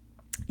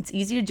it's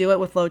easy to do it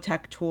with low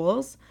tech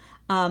tools.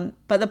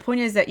 But the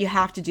point is that you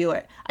have to do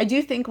it. I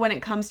do think when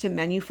it comes to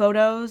menu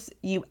photos,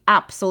 you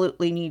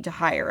absolutely need to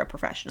hire a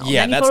professional.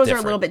 Yeah, menu that's photos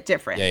different. are a little bit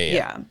different.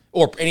 Yeah.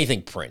 Or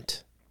anything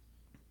print.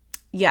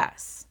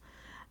 Yes.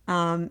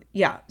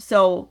 Yeah.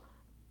 So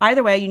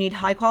either way, you need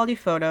high quality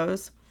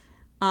photos.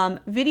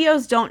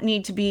 Videos don't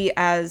need to be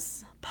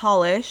as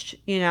polished,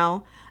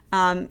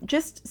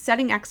 just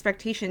setting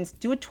expectations.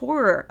 Do a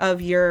tour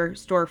of your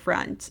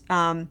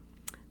storefront.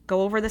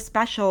 Go over the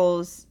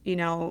specials,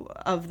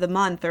 of the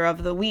month or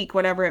of the week,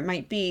 whatever it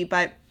might be.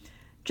 But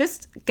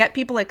just get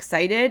people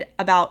excited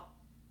about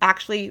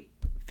actually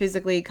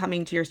physically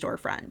coming to your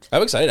storefront.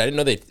 I'm excited. I didn't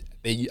know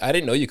I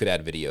didn't know you could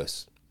add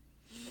videos.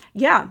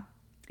 Yeah.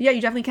 Yeah,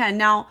 you definitely can.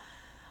 Now,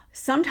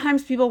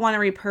 sometimes people want to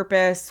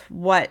repurpose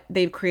what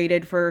they've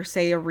created for,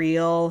 say, a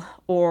reel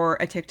or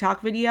a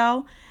TikTok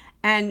video.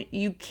 And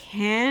you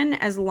can,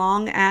 as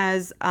long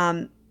as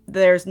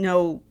there's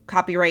no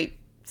copyright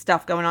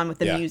stuff going on with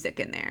the music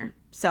in there.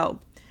 So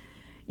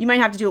you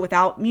might have to do it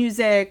without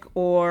music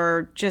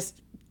or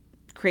just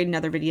create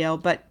another video.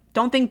 But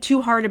don't think too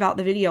hard about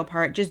the video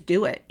part. Just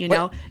do it,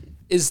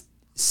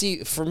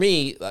 See, for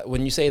me,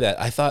 when you say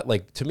that, I thought,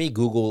 like, to me,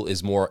 Google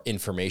is more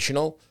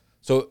informational.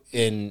 So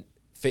in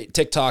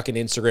TikTok and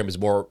Instagram is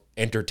more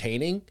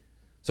entertaining.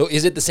 So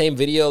is it the same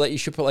video that you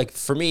should put? Like,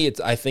 for me,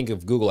 I think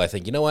of Google, I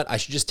think, you know what? I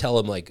should just tell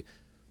them, like,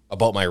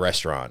 about my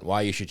restaurant,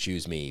 why you should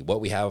choose me, what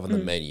we have on the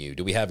menu.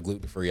 Do we have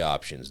gluten-free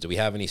options? Do we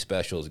have any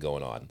specials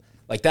going on?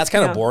 Like, that's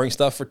kind of boring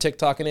stuff for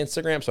TikTok and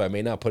Instagram, so I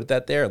may not put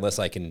that there unless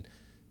I can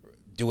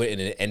do it in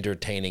an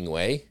entertaining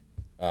way.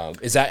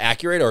 Is that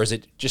accurate, or is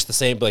it just the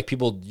same? Like,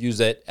 people use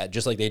it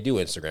just like they do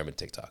Instagram and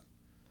TikTok?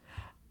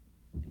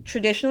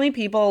 Traditionally,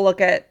 people look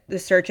at the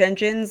search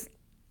engines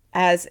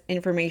as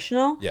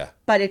informational. Yeah.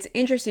 But it's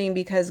interesting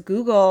because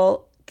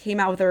Google came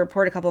out with a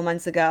report a couple of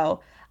months ago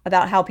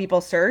about how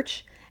people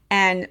search.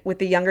 And with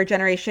the younger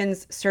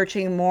generations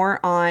searching more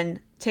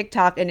on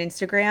TikTok and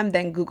Instagram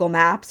than Google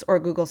Maps or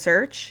Google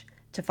Search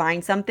to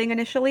find something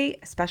initially,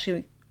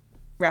 especially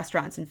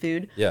restaurants and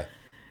food. Yeah.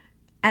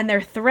 And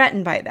they're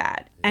threatened by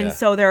that. And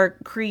so they're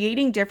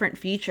creating different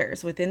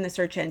features within the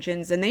search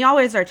engines, and they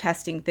always are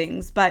testing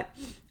things, but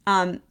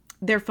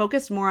they're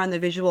focused more on the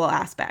visual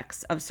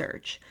aspects of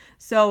search.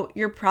 So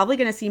you're probably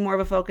going to see more of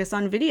a focus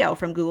on video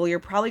from Google. You're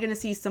probably going to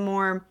see some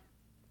more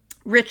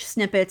rich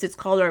snippets, it's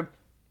called, or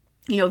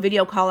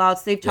video call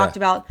outs. They've Yeah. talked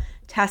about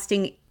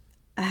testing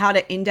how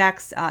to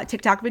index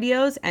TikTok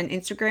videos and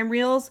Instagram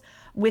reels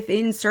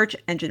within search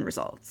engine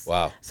results.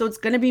 Wow. So it's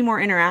going to be more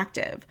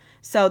interactive.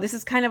 So this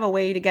is kind of a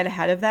way to get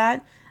ahead of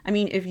that. I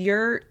mean, if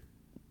you're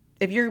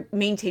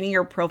maintaining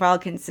your profile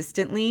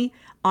consistently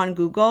on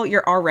Google,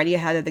 you're already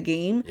ahead of the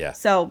game. Yeah.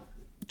 So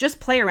just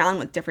play around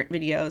with different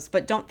videos,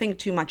 but don't think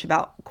too much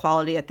about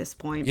quality at this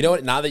point. You know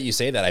what? Now that you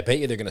say that, I bet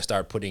you they're going to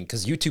start putting,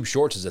 because YouTube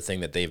Shorts is a thing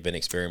that they've been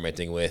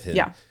experimenting with. And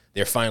Yeah.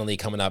 they're finally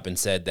coming up and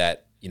said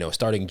that,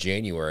 starting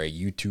January,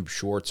 YouTube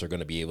Shorts are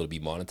going to be able to be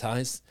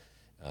monetized.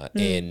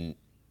 And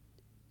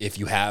if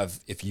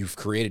you've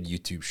created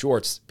YouTube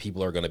Shorts,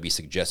 people are going to be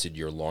suggested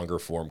your longer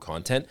form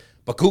content.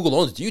 But Google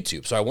owns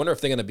YouTube. So I wonder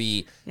if they're going to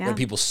be, when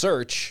people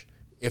search,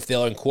 if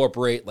they'll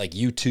incorporate like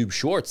YouTube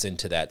Shorts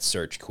into that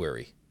search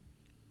query.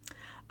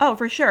 Oh,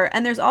 for sure.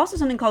 And there's also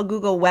something called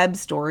Google Web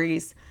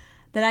Stories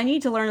that I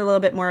need to learn a little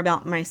bit more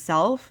about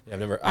myself. Yeah,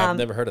 I've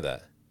never heard of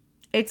that.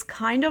 It's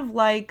kind of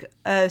like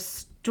a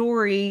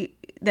story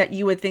that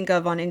you would think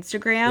of on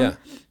Instagram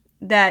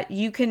that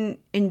you can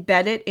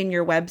embed it in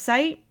your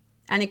website,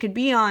 and it could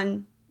be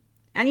on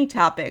any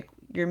topic,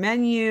 your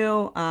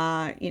menu,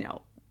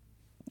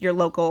 your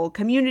local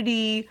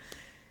community,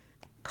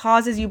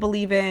 causes you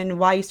believe in,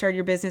 why you started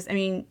your business. I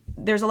mean,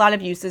 there's a lot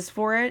of uses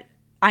for it.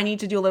 I need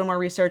to do a little more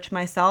research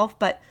myself,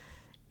 but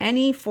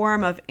any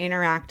form of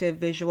interactive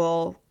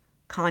visual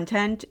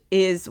content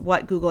is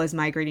what Google is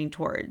migrating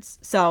towards.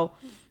 So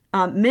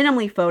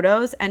minimally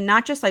photos, and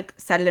not just like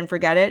set it and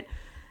forget it.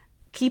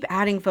 Keep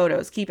adding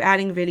photos, keep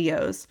adding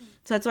videos.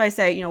 So that's why I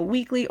say,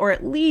 weekly, or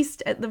at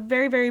least, at the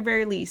very, very,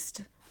 very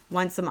least,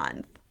 once a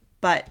month.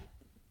 But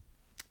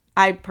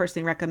I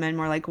personally recommend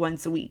more like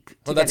once a week.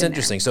 Well, that's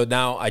interesting. So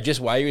now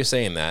while you were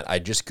saying that, I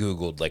just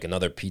Googled like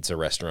another pizza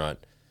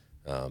restaurant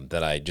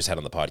that I just had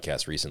on the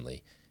podcast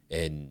recently.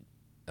 And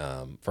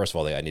first of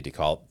all, I need to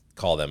call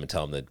them and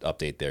tell them to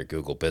update their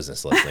Google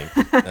business listing.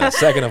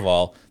 Second of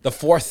all, the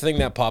fourth thing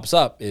that pops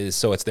up is,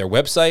 so it's their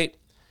website,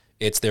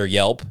 it's their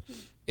Yelp,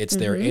 it's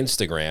their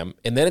Instagram,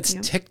 and then it's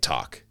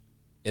TikTok.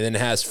 And then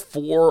it has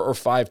 4 or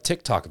 5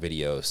 TikTok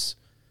videos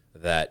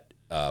that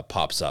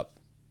pops up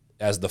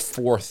as the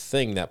fourth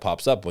thing that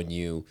pops up when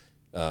you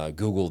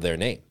Google their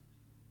name.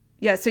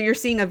 Yeah, so you're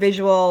seeing a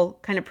visual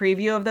kind of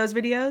preview of those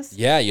videos?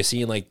 Yeah, you're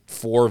seeing like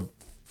 5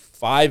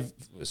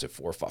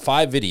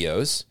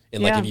 videos.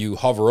 And like if you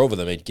hover over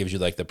them, it gives you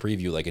like the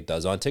preview like it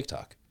does on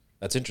TikTok.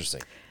 That's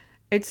interesting.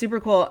 It's super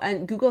cool.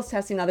 And Google's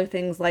testing other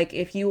things, like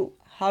if you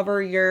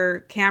hover your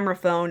camera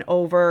phone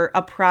over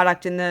a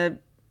product in the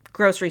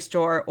grocery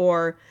store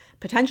or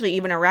potentially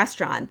even a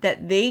restaurant,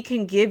 that they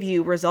can give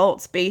you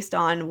results based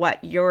on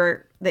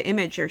the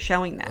image you're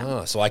showing them.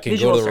 Oh, so I can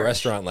go to the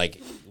restaurant,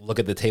 like look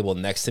at the table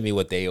next to me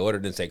what they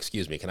ordered and say,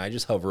 excuse me, can I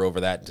just hover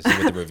over that to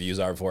see what the reviews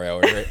are before I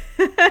order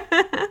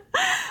it?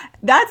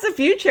 That's the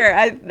future.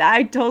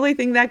 I totally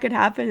think that could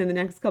happen in the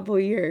next couple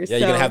of years. Yeah,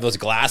 you're going to have those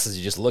glasses.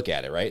 You just look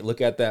at it, right?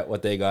 Look at that,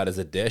 what they got as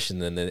a dish,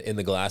 and then in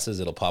the glasses,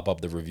 it'll pop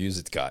up the reviews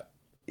it's got.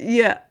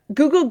 Yeah.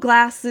 Google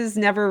Glasses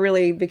never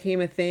really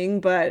became a thing,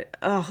 but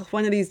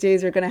one of these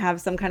days we're going to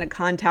have some kind of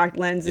contact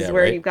lenses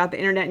where you've got the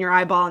internet in your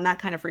eyeball, and that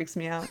kind of freaks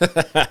me out.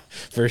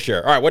 For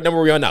sure. All right, what number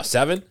are we on now?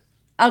 7?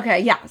 Okay,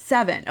 yeah,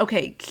 7.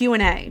 Okay,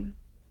 Q&A.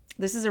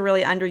 This is a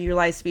really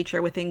underutilized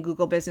feature within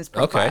Google Business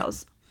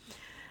Profiles. Okay.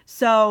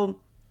 So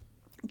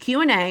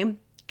Q&A,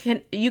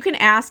 you can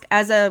ask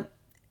as a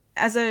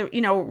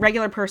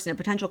regular person, a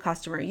potential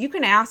customer, you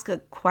can ask a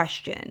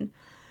question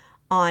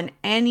on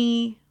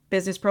any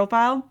business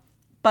profile,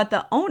 but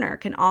the owner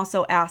can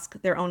also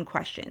ask their own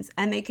questions,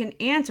 and they can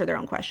answer their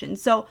own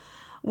questions. So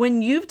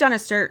when you've done a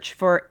search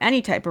for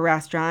any type of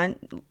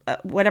restaurant,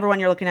 whatever one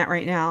you're looking at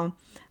right now,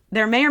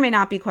 there may or may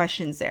not be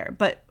questions there,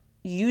 but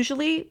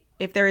usually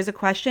if there is a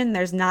question,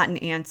 there's not an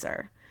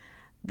answer.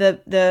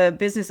 The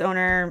business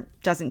owner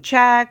doesn't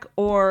check,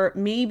 or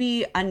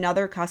maybe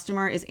another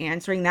customer is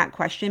answering that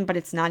question, but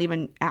it's not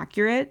even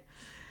accurate.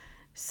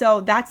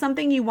 So that's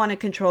something you want to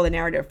control the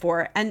narrative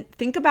for. And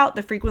think about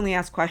the frequently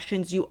asked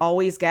questions you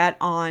always get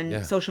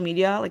on social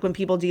media, like when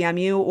people DM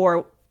you,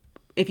 or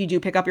if you do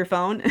pick up your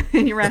phone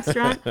in your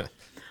restaurant.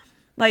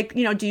 Like,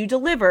 do you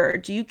deliver?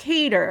 Do you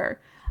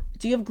cater?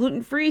 Do you have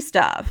gluten-free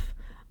stuff?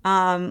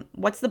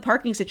 What's the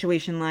parking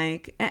situation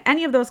like?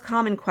 Any of those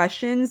common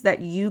questions that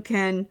you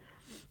can,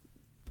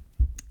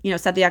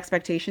 set the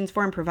expectations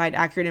for and provide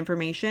accurate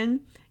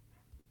information.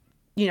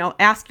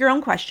 Ask your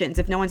own questions.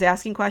 If no one's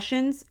asking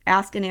questions,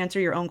 ask and answer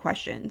your own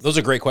questions. Those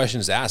are great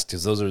questions to ask,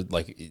 because those are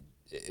like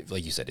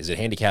you said, is it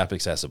handicap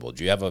accessible?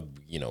 Do you have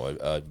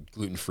a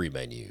gluten-free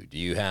menu? Do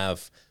you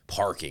have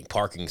parking?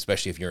 Parking,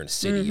 especially if you're in a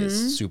city,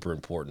 is super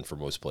important for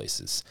most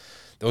places.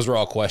 Those are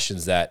all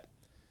questions that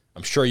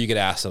I'm sure you get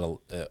asked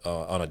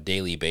on a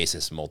daily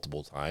basis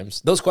multiple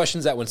times. Those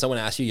questions that when someone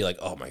asks you, you're like,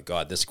 oh my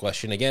God, this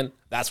question again?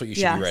 That's what you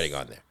should be writing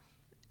on there.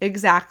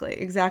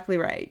 Exactly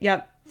right.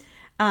 Yep.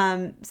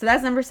 So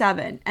that's number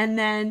 7. And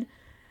then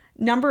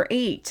number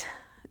 8,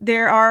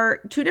 there are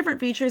 2 different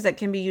features that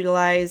can be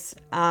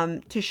utilized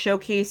to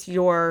showcase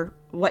your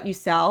what you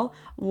sell.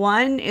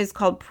 One is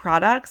called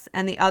products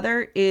and the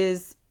other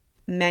is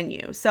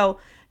menu. So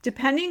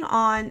depending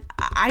on,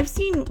 I've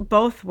seen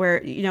both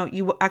where,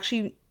 you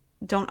actually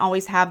don't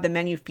always have the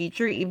menu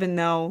feature, even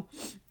though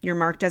you're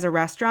marked as a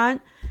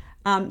restaurant.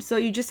 So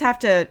you just have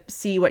to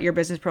see what your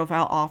business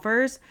profile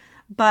offers.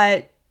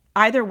 But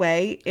either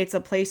way, it's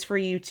a place for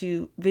you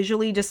to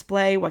visually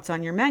display what's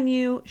on your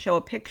menu, show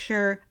a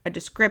picture, a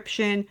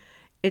description.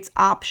 It's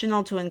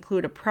optional to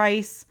include a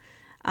price.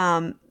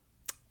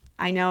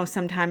 I know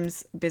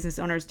sometimes business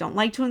owners don't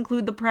like to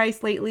include the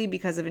price lately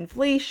because of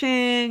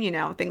inflation.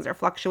 Things are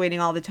fluctuating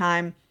all the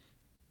time.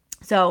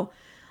 So,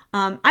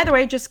 either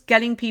way, just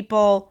getting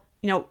people,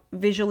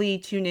 visually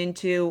tune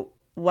into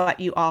what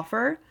you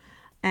offer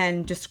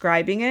and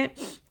describing it.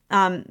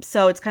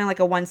 So it's kind of like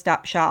a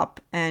one-stop shop,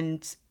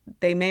 and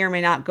they may or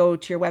may not go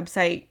to your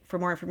website for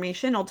more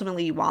information.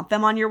 Ultimately, you want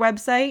them on your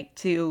website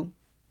to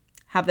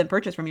have them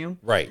purchase from you.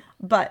 Right.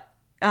 But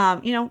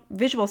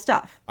visual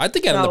stuff. I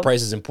think adding the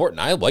price is important.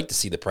 I like to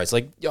see the price.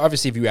 Like,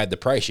 obviously, if you add the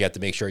price, you have to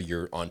make sure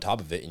you're on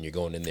top of it and you're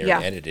going in there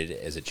and edit it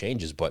as it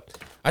changes. But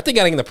I think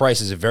adding the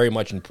price is a very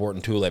much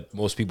important tool that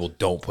most people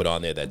don't put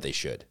on there that they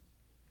should.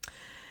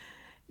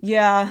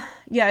 Yeah.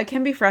 Yeah. It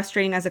can be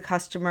frustrating as a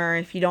customer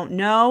if you don't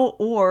know,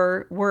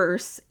 or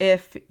worse,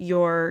 if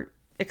you're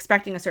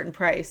expecting a certain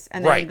price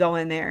and then you go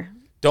in there.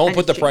 Don't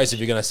put the price if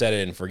you're going to set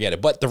it and forget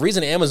it. But the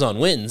reason Amazon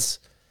wins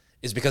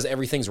is because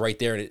everything's right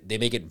there, and they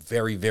make it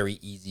very, very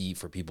easy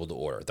for people to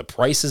order. The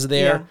price is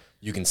there. Yeah.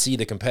 You can see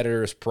the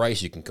competitor's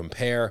price. You can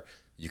compare.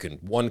 You can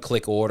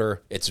one-click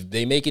order.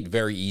 They make it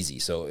very easy.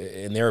 So,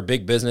 and they're a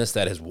big business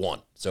that has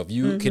won. So if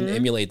you can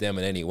emulate them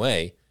in any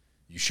way,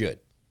 you should.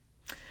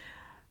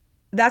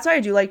 That's why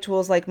I do like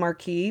tools like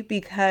Marquee,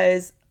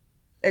 because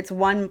it's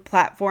one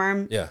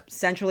platform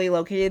centrally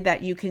located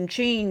that you can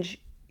change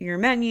your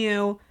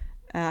menu,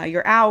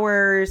 your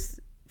hours,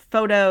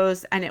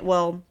 photos, and it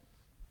will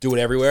do it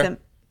everywhere?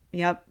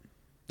 Yep.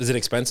 Is it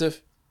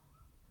expensive?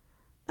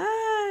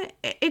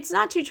 It's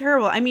not too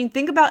terrible. I mean,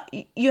 think about,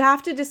 you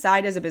have to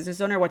decide as a business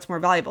owner what's more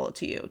valuable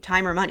to you,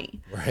 time or money.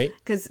 Right.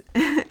 Because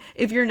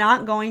if you're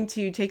not going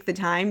to take the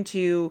time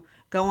to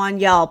go on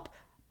Yelp,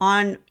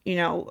 on,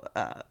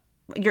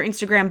 your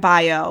Instagram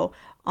bio,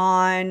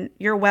 on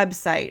your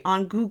website,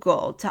 on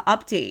Google to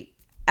update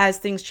as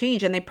things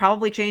change, and they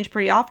probably change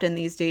pretty often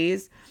these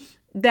days,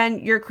 then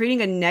you're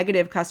creating a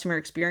negative customer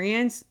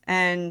experience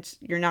and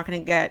you're not going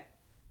to get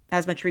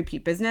as much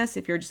repeat business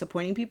if you're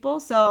disappointing people.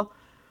 So,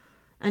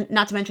 and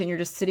not to mention you're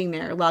just sitting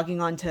there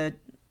logging on to,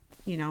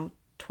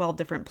 12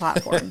 different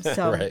platforms.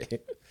 So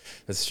right.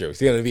 That's true.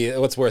 It's going to be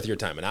what's worth your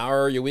time, an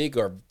hour your week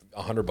or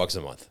 $100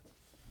 a month.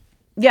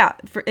 Yeah,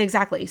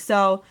 exactly.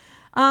 So,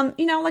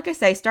 like I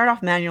say, start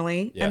off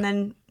manually, and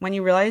then when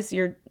you realize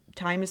your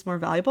time is more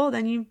valuable,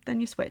 then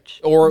you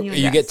switch. Or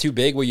you get too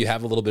big where you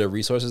have a little bit of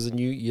resources and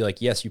you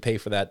like, yes, you pay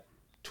for that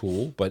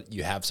tool, but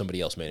you have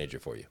somebody else manage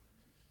it for you.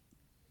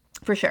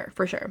 For sure.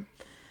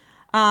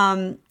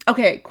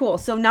 Okay, cool.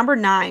 So number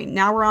 9,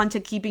 now we're on to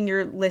keeping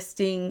your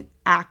listing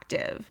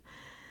active.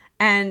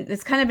 And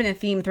it's kind of been a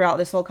theme throughout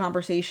this whole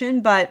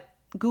conversation, but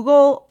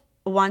Google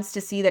wants to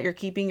see that you're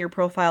keeping your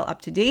profile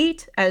up to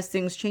date as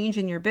things change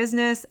in your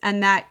business,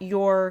 and that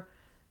you're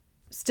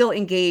still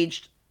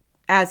engaged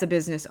as a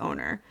business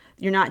owner.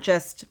 You're not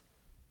just,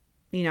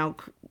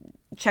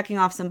 checking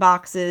off some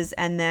boxes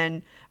and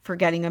then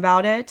forgetting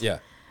about it. Yeah.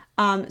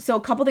 So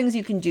a couple things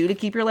you can do to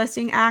keep your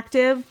listing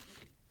active.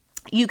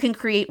 You can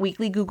create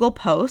weekly Google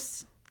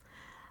posts.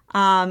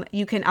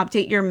 You can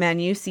update your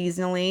menu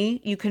seasonally.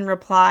 You can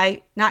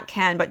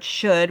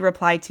should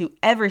reply to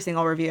every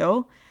single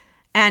review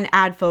and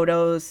add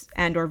photos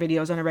and or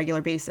videos on a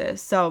regular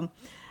basis. So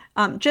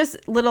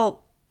just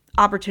little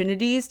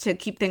opportunities to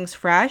keep things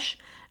fresh.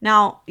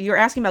 Now, you're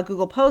asking about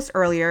Google Posts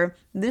earlier.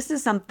 This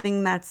is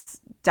something that's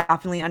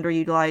definitely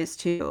underutilized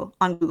too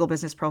on Google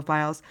business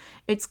profiles.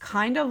 It's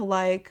kind of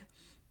like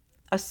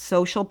a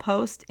social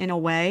post in a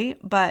way,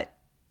 but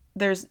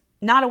there's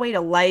not a way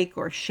to like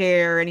or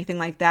share or anything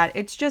like that.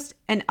 It's just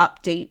an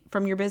update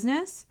from your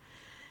business.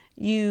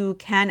 You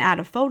can add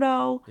a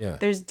photo. Yeah.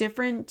 There's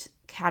different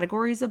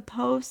categories of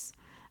posts.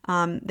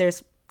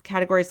 There's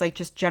categories like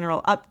just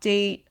general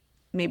update,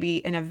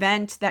 maybe an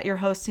event that you're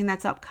hosting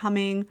that's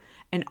upcoming,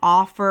 an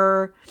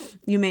offer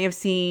you may have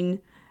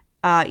seen.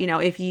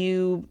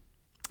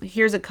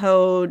 Here's a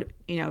code,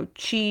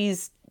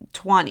 cheese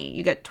 20,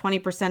 you get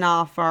 20%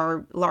 off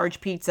our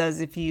large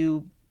pizzas if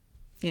you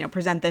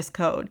present this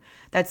code.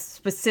 That's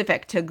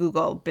specific to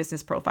Google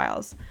business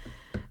profiles.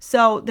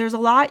 So there's a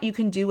lot you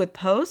can do with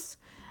posts.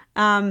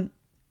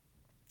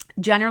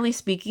 Generally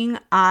speaking,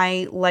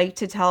 I like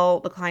to tell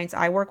the clients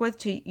I work with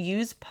to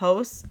use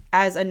posts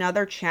as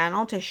another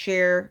channel to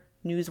share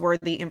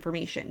newsworthy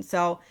information.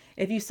 So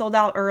if you sold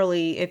out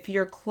early, if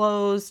you're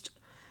closed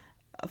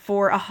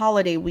for a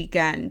holiday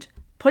weekend,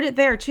 put it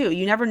there too.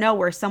 You never know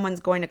where someone's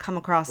going to come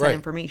across that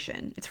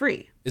information. It's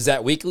free. Is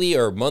that weekly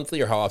or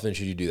monthly, or how often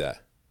should you do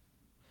that?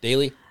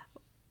 Daily?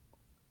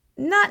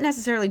 Not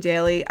necessarily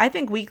daily. I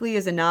think weekly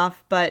is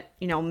enough, but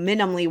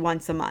minimally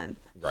once a month.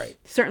 Right.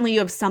 Certainly you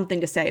have something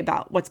to say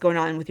about what's going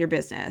on with your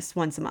business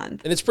once a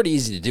month. And it's pretty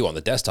easy to do on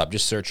the desktop.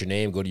 Just search your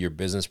name, go to your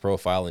business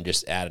profile, and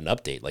just add an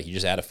update. Like you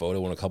just add a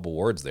photo and a couple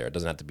words there. It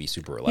doesn't have to be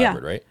super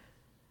elaborate, right?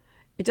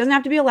 It doesn't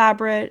have to be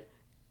elaborate.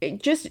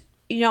 It just,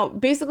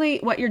 basically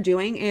what you're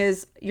doing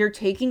is you're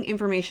taking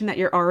information that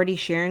you're already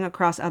sharing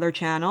across other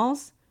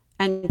channels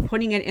and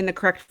putting it in the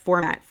correct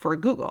format for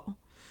Google.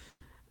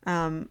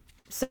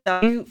 So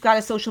you got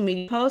a social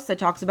media post that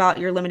talks about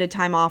your limited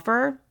time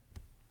offer,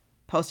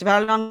 post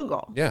about it on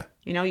Google. Yeah.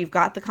 You've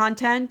got the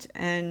content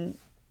and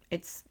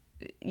it's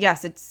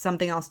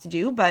something else to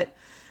do, but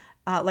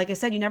like I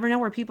said, you never know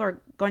where people are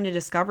going to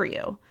discover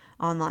you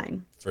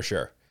online. For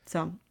sure.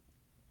 So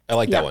I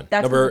like that one.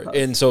 That's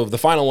And so the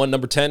final one,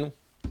 number 10, I'm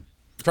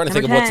trying to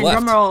think of what's left.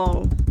 Drum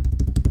roll.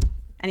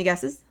 Any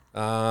guesses?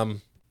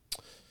 Hold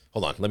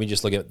on. Let me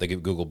just look at the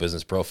Google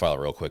business profile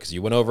real quick. Cause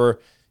you went over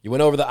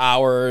the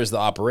hours, the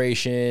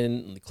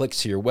operation, the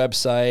clicks to your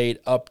website,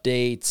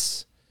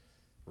 updates,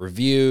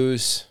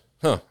 reviews.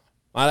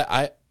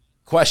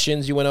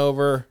 Questions you went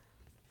over.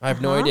 I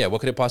have no idea. What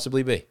could it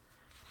possibly be?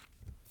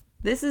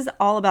 This is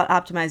all about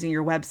optimizing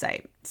your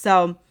website.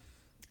 So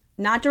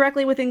not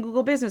directly within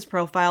Google Business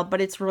Profile,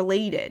 but it's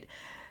related.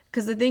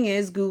 Because the thing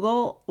is,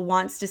 Google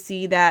wants to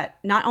see that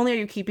not only are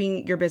you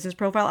keeping your business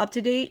profile up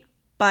to date,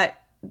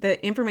 but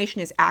the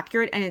information is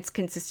accurate and it's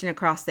consistent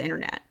across the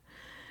internet.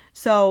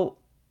 So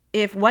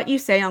if what you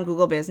say on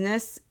Google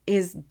Business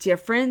is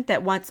different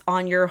than what's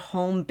on your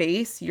home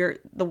base, the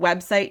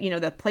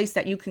website, the place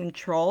that you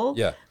control,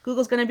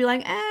 Google's going to be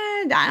like,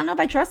 I don't know if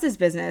I trust this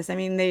business. I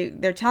mean,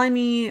 they're telling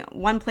me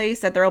one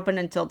place that they're open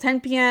until 10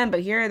 p.m.,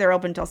 but here they're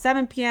open until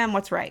 7 p.m.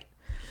 What's right?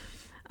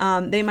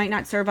 They might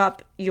not serve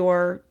up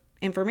your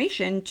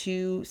information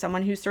to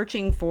someone who's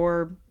searching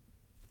for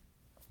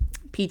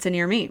pizza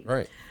near me.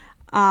 Right.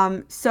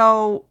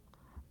 So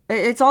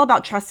it's all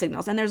about trust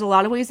signals, and there's a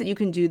lot of ways that you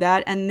can do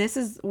that. And this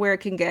is where it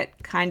can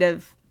get kind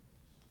of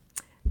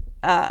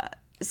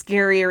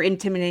scary or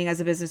intimidating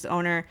as a business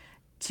owner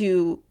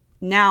to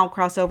now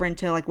cross over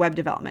into like web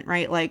development,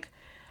 right? Like,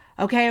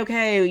 okay,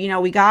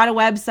 we got a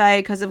website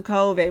because of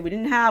COVID. We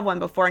didn't have one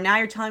before. Now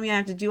you're telling me I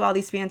have to do all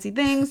these fancy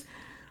things.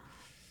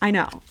 I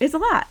know. It's a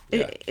lot.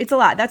 Yeah. It's a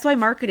lot. That's why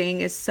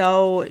marketing is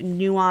so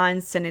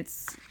nuanced and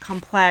it's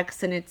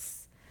complex and it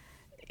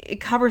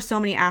covers so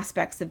many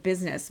aspects of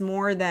business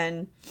more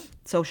than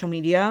social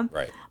media.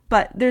 Right.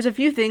 But there's a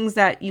few things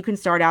that you can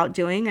start out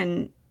doing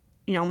and,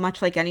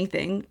 much like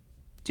anything,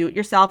 do it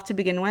yourself to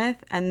begin with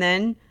and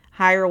then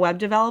hire a web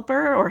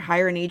developer or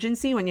hire an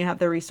agency when you have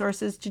the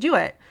resources to do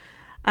it.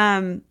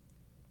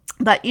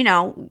 But,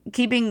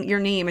 keeping your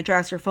name,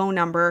 address, your phone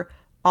number,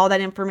 all that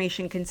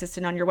information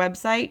consistent on your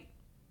website,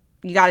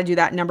 you got to do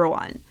that, number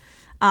one.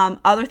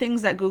 Other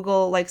things that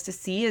Google likes to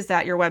see is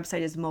that your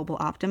website is mobile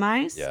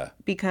optimized. Yeah.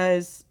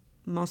 Because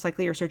most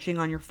likely you're searching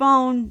on your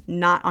phone,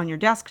 not on your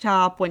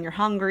desktop when you're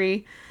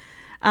hungry.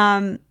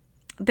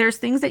 There's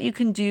things that you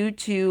can do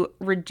to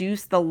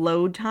reduce the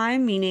load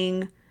time,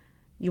 meaning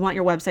you want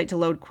your website to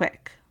load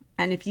quick.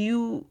 And if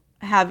you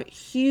have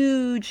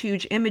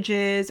huge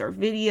images or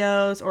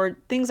videos or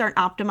things aren't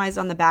optimized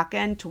on the back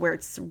end to where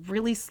it's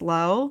really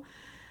slow,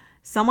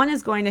 someone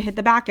is going to hit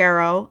the back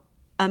arrow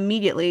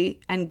immediately,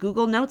 and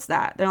Google notes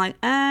that. They're like,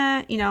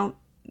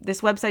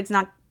 this website's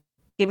not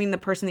giving the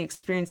person the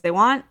experience they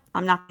want.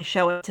 I'm not going to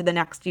show it to the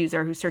next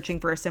user who's searching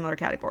for a similar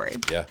category.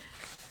 Yeah.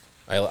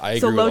 I agree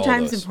so with load all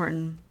time is those.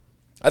 important.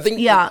 I think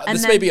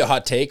this may be a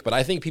hot take, but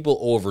I think people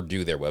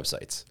overdo their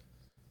websites.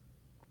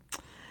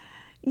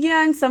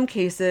 Yeah, in some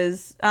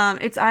cases.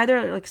 It's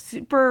either like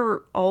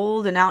super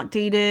old and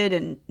outdated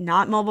and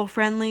not mobile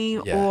friendly,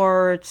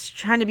 or it's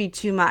trying to be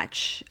too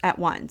much at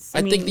once.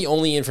 I think the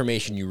only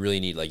information you really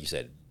need, like you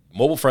said,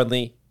 mobile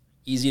friendly,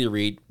 easy to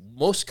read.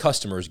 Most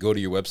customers go to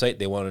your website,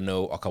 they want to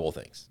know a couple of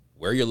things.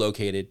 Where you're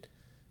located,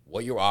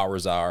 what your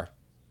hours are,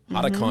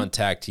 how to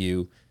contact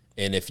you,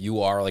 and if you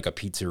are like a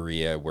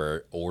pizzeria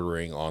where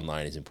ordering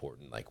online is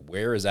important, like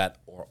where is that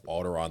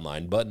order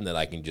online button that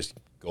I can just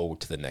go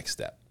to the next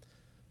step?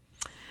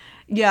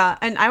 Yeah,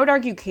 and I would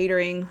argue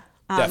catering,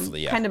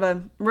 definitely, kind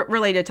of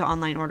related to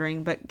online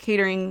ordering, but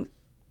catering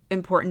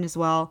important as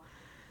well.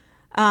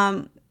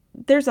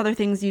 There's other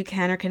things you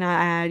can or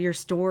cannot add. Your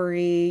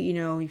story,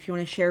 if you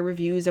want to share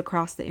reviews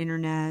across the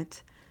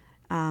internet,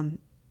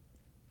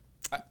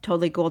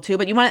 totally cool too.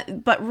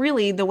 But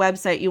really the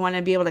website, you want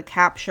to be able to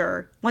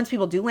capture, once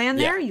people do land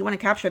there, you want to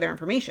capture their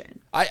information.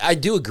 I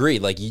do agree.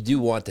 Like you do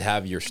want to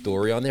have your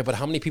story on there, but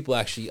how many people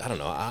actually, I don't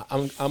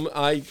know.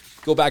 I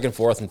go back and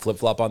forth and flip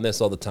flop on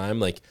this all the time.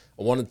 Like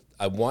I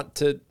want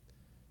to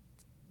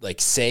like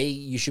say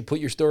you should put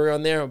your story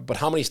on there, but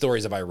how many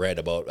stories have I read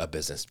about a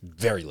business?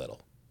 Very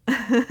little.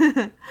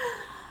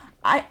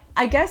 I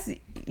guess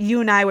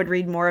you and I would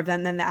read more of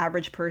them than the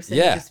average person,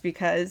 just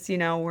because,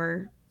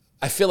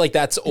 I feel like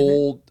that's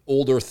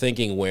older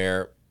thinking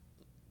where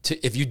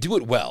if you do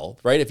it well,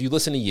 right? If you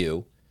listen to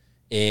you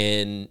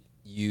and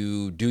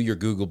you do your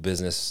Google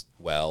business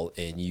well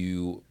and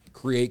you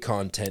create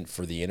content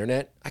for the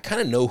internet, I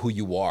kind of know who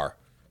you are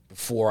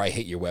before I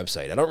hit your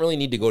website. I don't really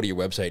need to go to your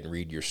website and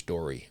read your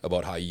story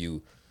about how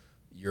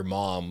your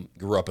mom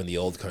grew up in the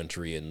old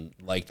country and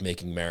liked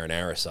making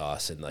marinara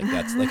sauce. And like,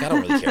 that's like, I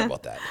don't really care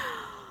about that.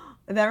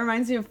 That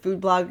reminds me of food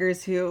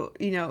bloggers who,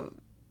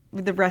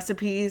 with the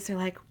recipes, they're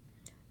like,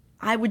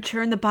 I would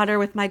churn the butter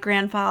with my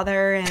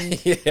grandfather,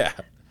 and Yeah.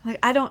 like,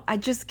 I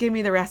just give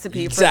me the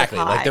recipe Exactly.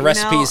 for the pie, Like the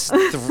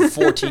recipe's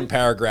 14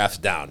 paragraphs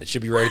down. It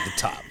should be right at the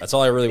top. That's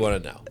all I really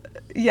want to know.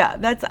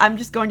 Yeah, I'm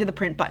just going to the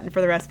print button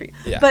for the recipe.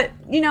 Yeah. But,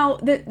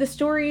 the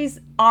stories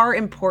are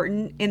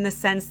important in the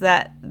sense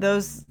that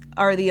those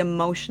are the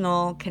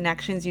emotional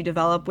connections you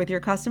develop with your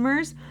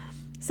customers.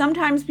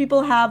 Sometimes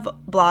people have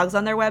blogs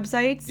on their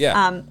websites.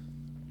 Yeah.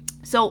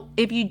 So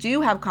if you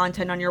do have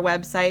content on your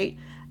website,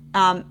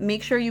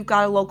 make sure you've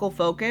got a local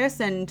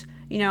focus, and,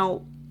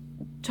 you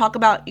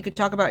could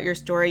talk about your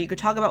story. You could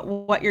talk about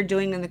what you're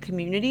doing in the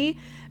community,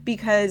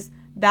 because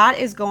that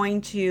is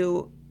going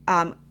to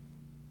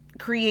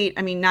create,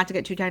 not to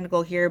get too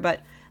technical here,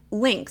 but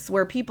links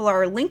where people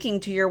are linking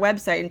to your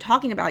website and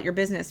talking about your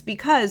business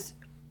because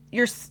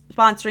you're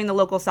sponsoring the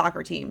local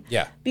soccer team.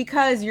 Yeah.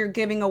 Because you're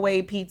giving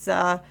away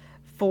pizza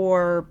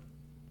for,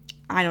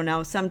 I don't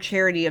know, some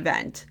charity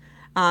event.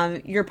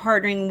 You're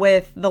partnering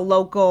with the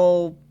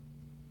local,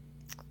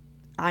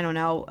 I don't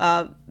know,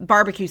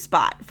 barbecue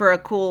spot for a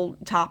cool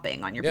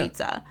topping on your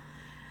pizza.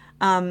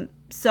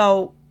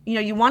 So,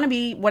 you want to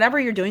be, whatever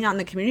you're doing out in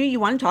the community, you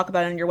want to talk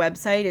about it on your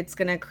website. It's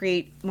going to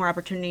create more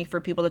opportunity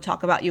for people to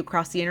talk about you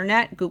across the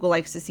internet. Google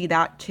likes to see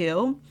that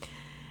too.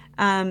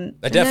 I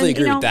definitely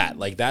agree with that.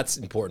 Like, that's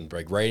important.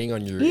 Like, writing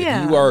on your,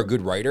 if you are a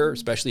good writer,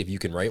 especially if you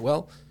can write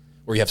well,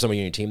 or you have somebody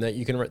on your team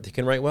that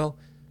can write well,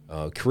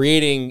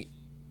 creating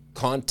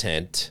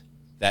content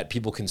that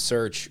people can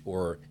search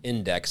or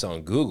index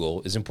on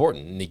Google is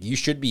important. And you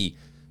should be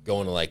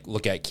going to like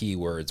look at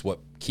keywords, what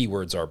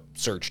keywords are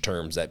search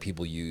terms that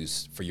people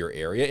use for your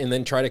area, and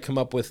then try to come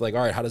up with like,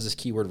 all right, how does this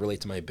keyword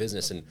relate to my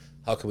business, and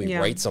how can we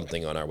write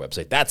something on our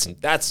website?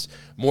 That's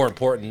more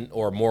important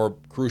or more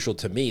crucial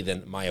to me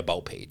than my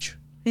about page.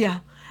 Yeah.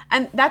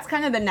 And that's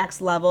kind of the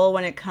next level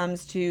when it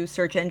comes to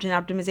search engine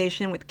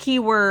optimization with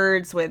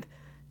keywords, with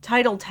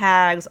title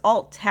tags,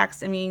 alt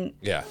text.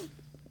 Yeah.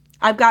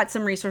 I've got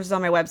some resources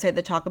on my website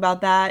that talk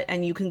about that,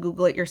 and you can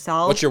Google it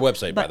yourself. What's your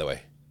website, by the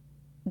way?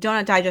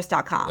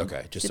 Donutdigest.com.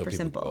 Okay, just super so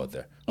people simple. go out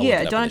there.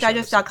 Yeah,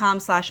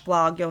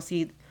 donutdigest.com/blog. You'll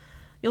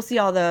see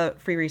all the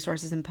free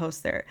resources and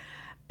posts there.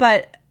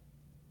 But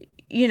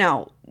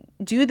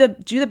do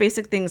the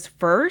basic things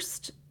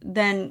first,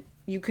 then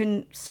you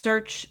can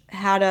search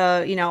how to,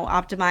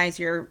 optimize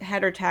your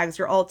header tags,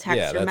 your alt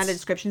text, your meta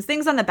descriptions,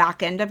 things on the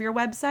back end of your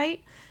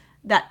website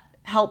that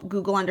help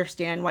Google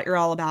understand what you're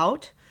all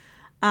about.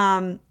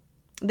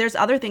 There's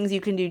other things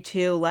you can do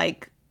too,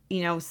 like,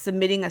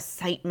 submitting a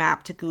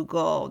sitemap to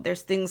Google.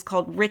 There's things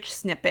called rich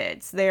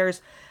snippets.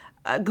 There's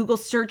Google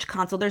Search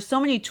Console. There's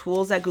so many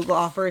tools that Google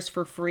offers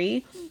for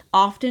free.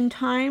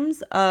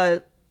 Oftentimes,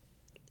 a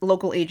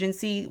local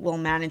agency will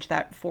manage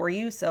that for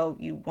you, so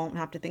you won't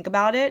have to think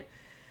about it.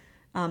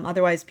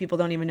 Otherwise, people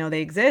don't even know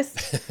they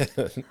exist.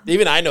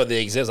 Even I know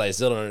they exist. I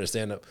still don't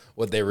understand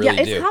what they really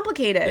do. Yeah, it's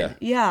complicated.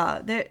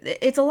 Yeah,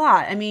 it's a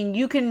lot.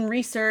 You can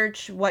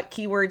research what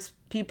keywords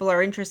people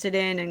are interested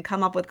in and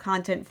come up with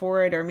content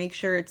for it, or make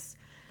sure it's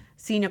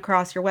seen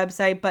across your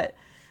website. But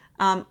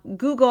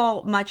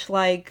Google, much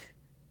like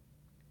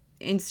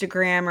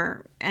Instagram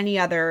or any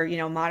other,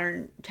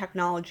 modern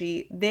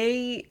technology,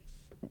 they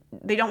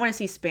don't want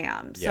to see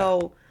spam. Yeah.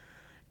 So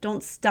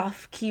don't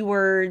stuff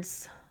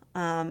keywords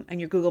and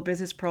your Google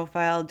business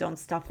profile. Don't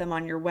stuff them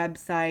on your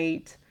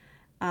website.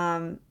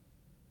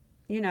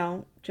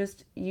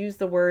 Just use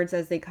the words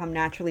as they come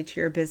naturally to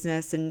your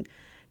business, and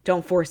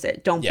don't force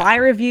it. Don't buy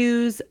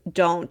reviews.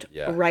 Don't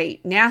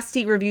write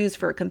nasty reviews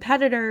for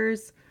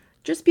competitors.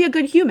 Just be a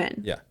good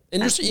human. Yeah.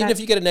 And even if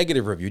you get a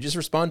negative review, just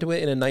respond to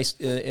it in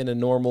a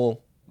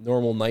normal,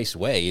 nice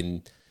way.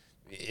 And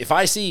if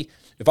I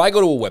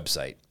go to a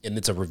website and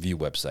it's a review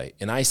website,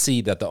 and I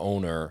see that the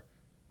owner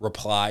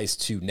replies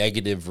to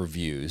negative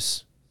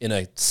reviews in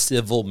a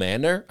civil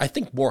manner, I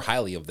think more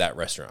highly of that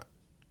restaurant.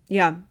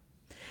 Yeah.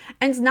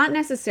 And it's not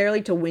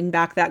necessarily to win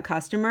back that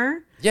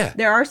customer. Yeah.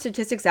 There are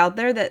statistics out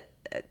there that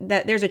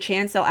there's a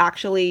chance they'll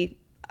actually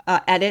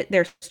edit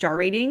their star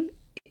rating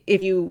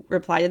if you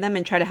reply to them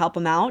and try to help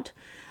them out.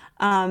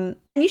 And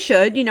you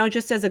should,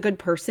 just as a good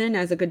person,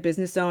 as a good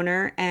business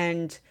owner,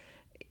 and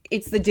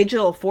it's the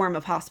digital form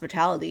of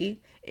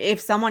hospitality. If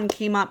someone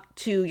came up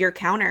to your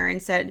counter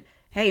and said,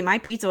 "Hey, my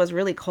pizza was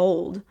really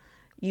cold,"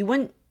 you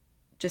wouldn't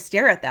just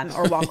stare at them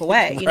or walk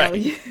away.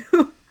 Right.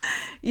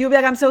 You'd be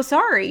like, "I'm so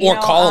sorry." Or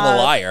call them a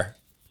liar.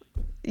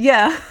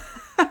 Yeah.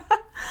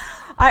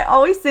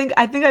 I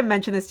think I've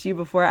mentioned this to you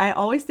before. I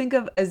always think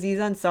of Aziz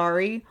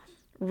Ansari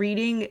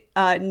reading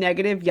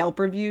negative Yelp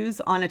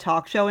reviews on a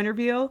talk show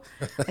interview.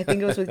 I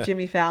think it was with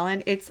Jimmy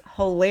Fallon. It's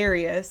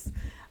hilarious.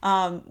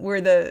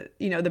 Where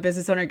the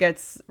business owner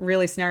gets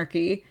really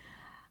snarky.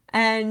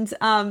 And,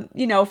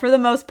 for the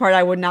most part,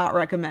 I would not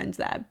recommend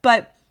that.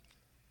 But,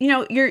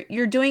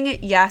 you're doing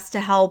it, yes, to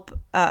help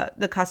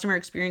the customer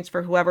experience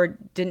for whoever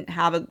didn't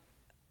have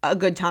a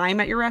good time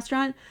at your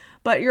restaurant,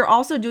 but you're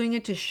also doing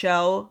it to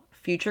show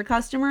future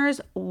customers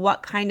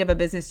what kind of a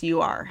business you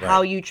are,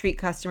 how Right. you treat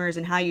customers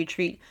and how you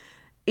treat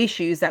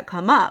issues that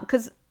come up.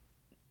 Because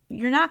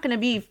you're not going to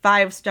be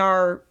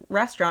 5-star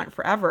restaurant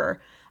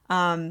forever.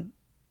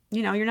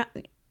 You're not,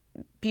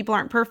 people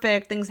aren't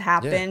perfect, things Yeah.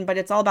 happen, but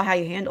it's all about how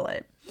you handle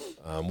it.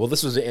 Well,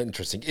 this was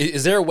interesting.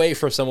 Is there a way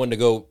for someone to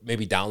go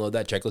maybe download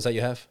that checklist that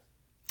you have?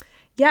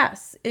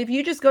 Yes, if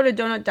you just go to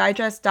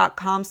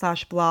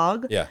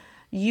donutdigest.com/blog, Yeah.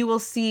 you will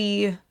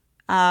see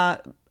a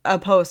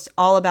post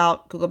all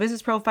about Google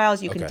Business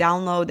Profiles. You can Okay.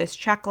 download this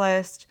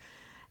checklist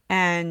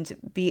and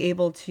be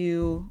able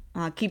to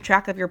keep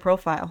track of your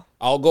profile.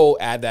 I'll go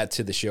add that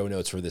to the show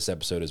notes for this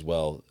episode as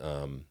well.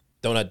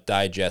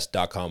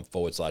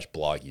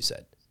 Donutdigest.com/blog, you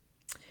said.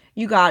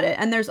 You got it.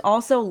 And there's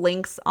also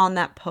links on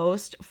that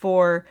post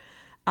for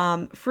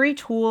free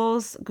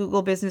tools,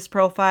 Google Business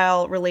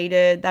Profile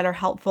related, that are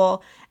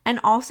helpful, and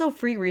also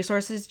free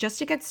resources just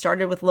to get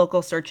started with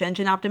local search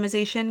engine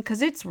optimization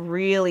because it's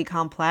really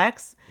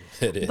complex.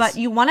 It But is.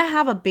 you want to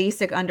have a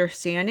basic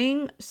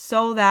understanding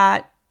so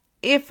that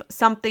if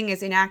something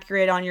is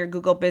inaccurate on your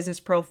Google Business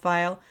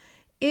Profile,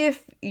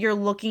 if you're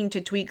looking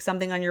to tweak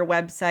something on your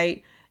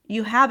website,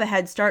 you have a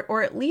head start,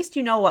 or at least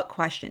you know what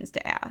questions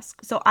to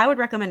ask. So I would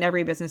recommend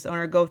every business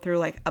owner go through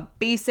like a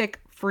basic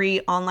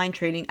free online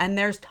training, and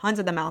there's tons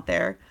of them out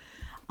there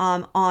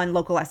on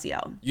local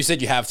SEO. You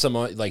said you have some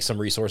some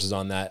resources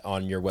on that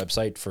on your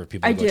website for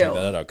people to I go check that do.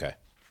 out. Okay.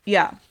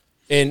 Yeah,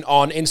 And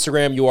on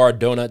Instagram, you are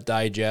Donut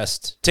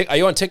Digest. Are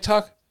you on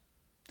TikTok?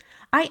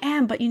 I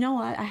am. But you know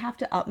what? I have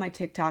to up my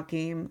TikTok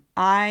game.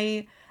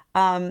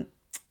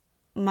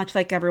 Much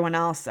like everyone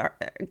else, are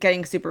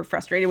getting super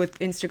frustrated with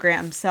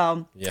Instagram.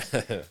 So Yeah.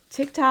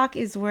 TikTok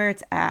is where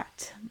it's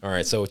at. All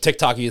right. So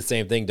TikTok, you the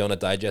same thing. Donut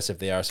Digest if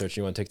they are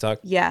searching you on TikTok.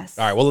 Yes.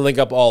 All right. We'll link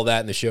up all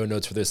that in the show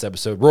notes for this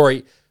episode.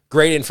 Rory,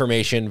 great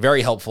information.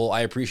 Very helpful. I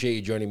appreciate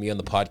you joining me on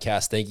the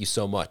podcast. Thank you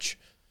so much.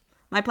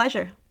 My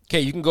pleasure. Okay.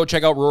 You can go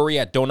check out Rory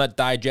at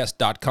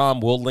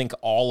donutdigest.com. We'll link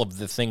all of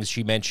the things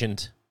she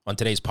mentioned on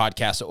today's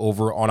podcast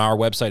over on our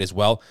website as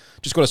well.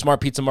 Just go to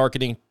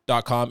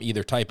smartpizzamarketing.com,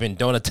 either type in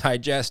Donut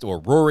Digest or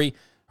Rory.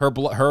 Her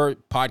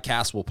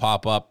podcast will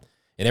pop up,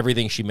 and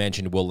everything she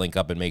mentioned will link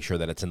up and make sure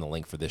that it's in the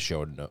link for this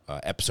show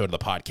episode of the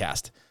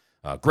podcast.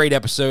 Great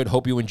episode.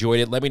 Hope you enjoyed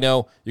it. Let me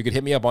know. You can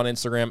hit me up on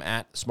Instagram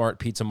at Smart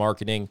Pizza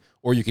Marketing,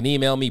 or you can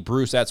email me,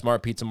 Bruce at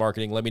Smart Pizza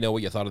Marketing. Let me know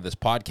what you thought of this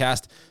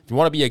podcast. If you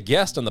want to be a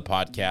guest on the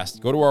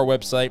podcast, go to our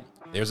website.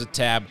 There's a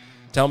tab.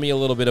 Tell me a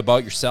little bit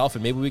about yourself,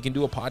 and maybe we can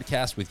do a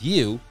podcast with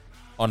you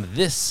on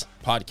this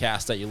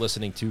podcast that you're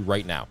listening to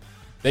right now.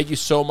 Thank you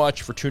so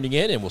much for tuning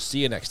in, and we'll see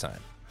you next time.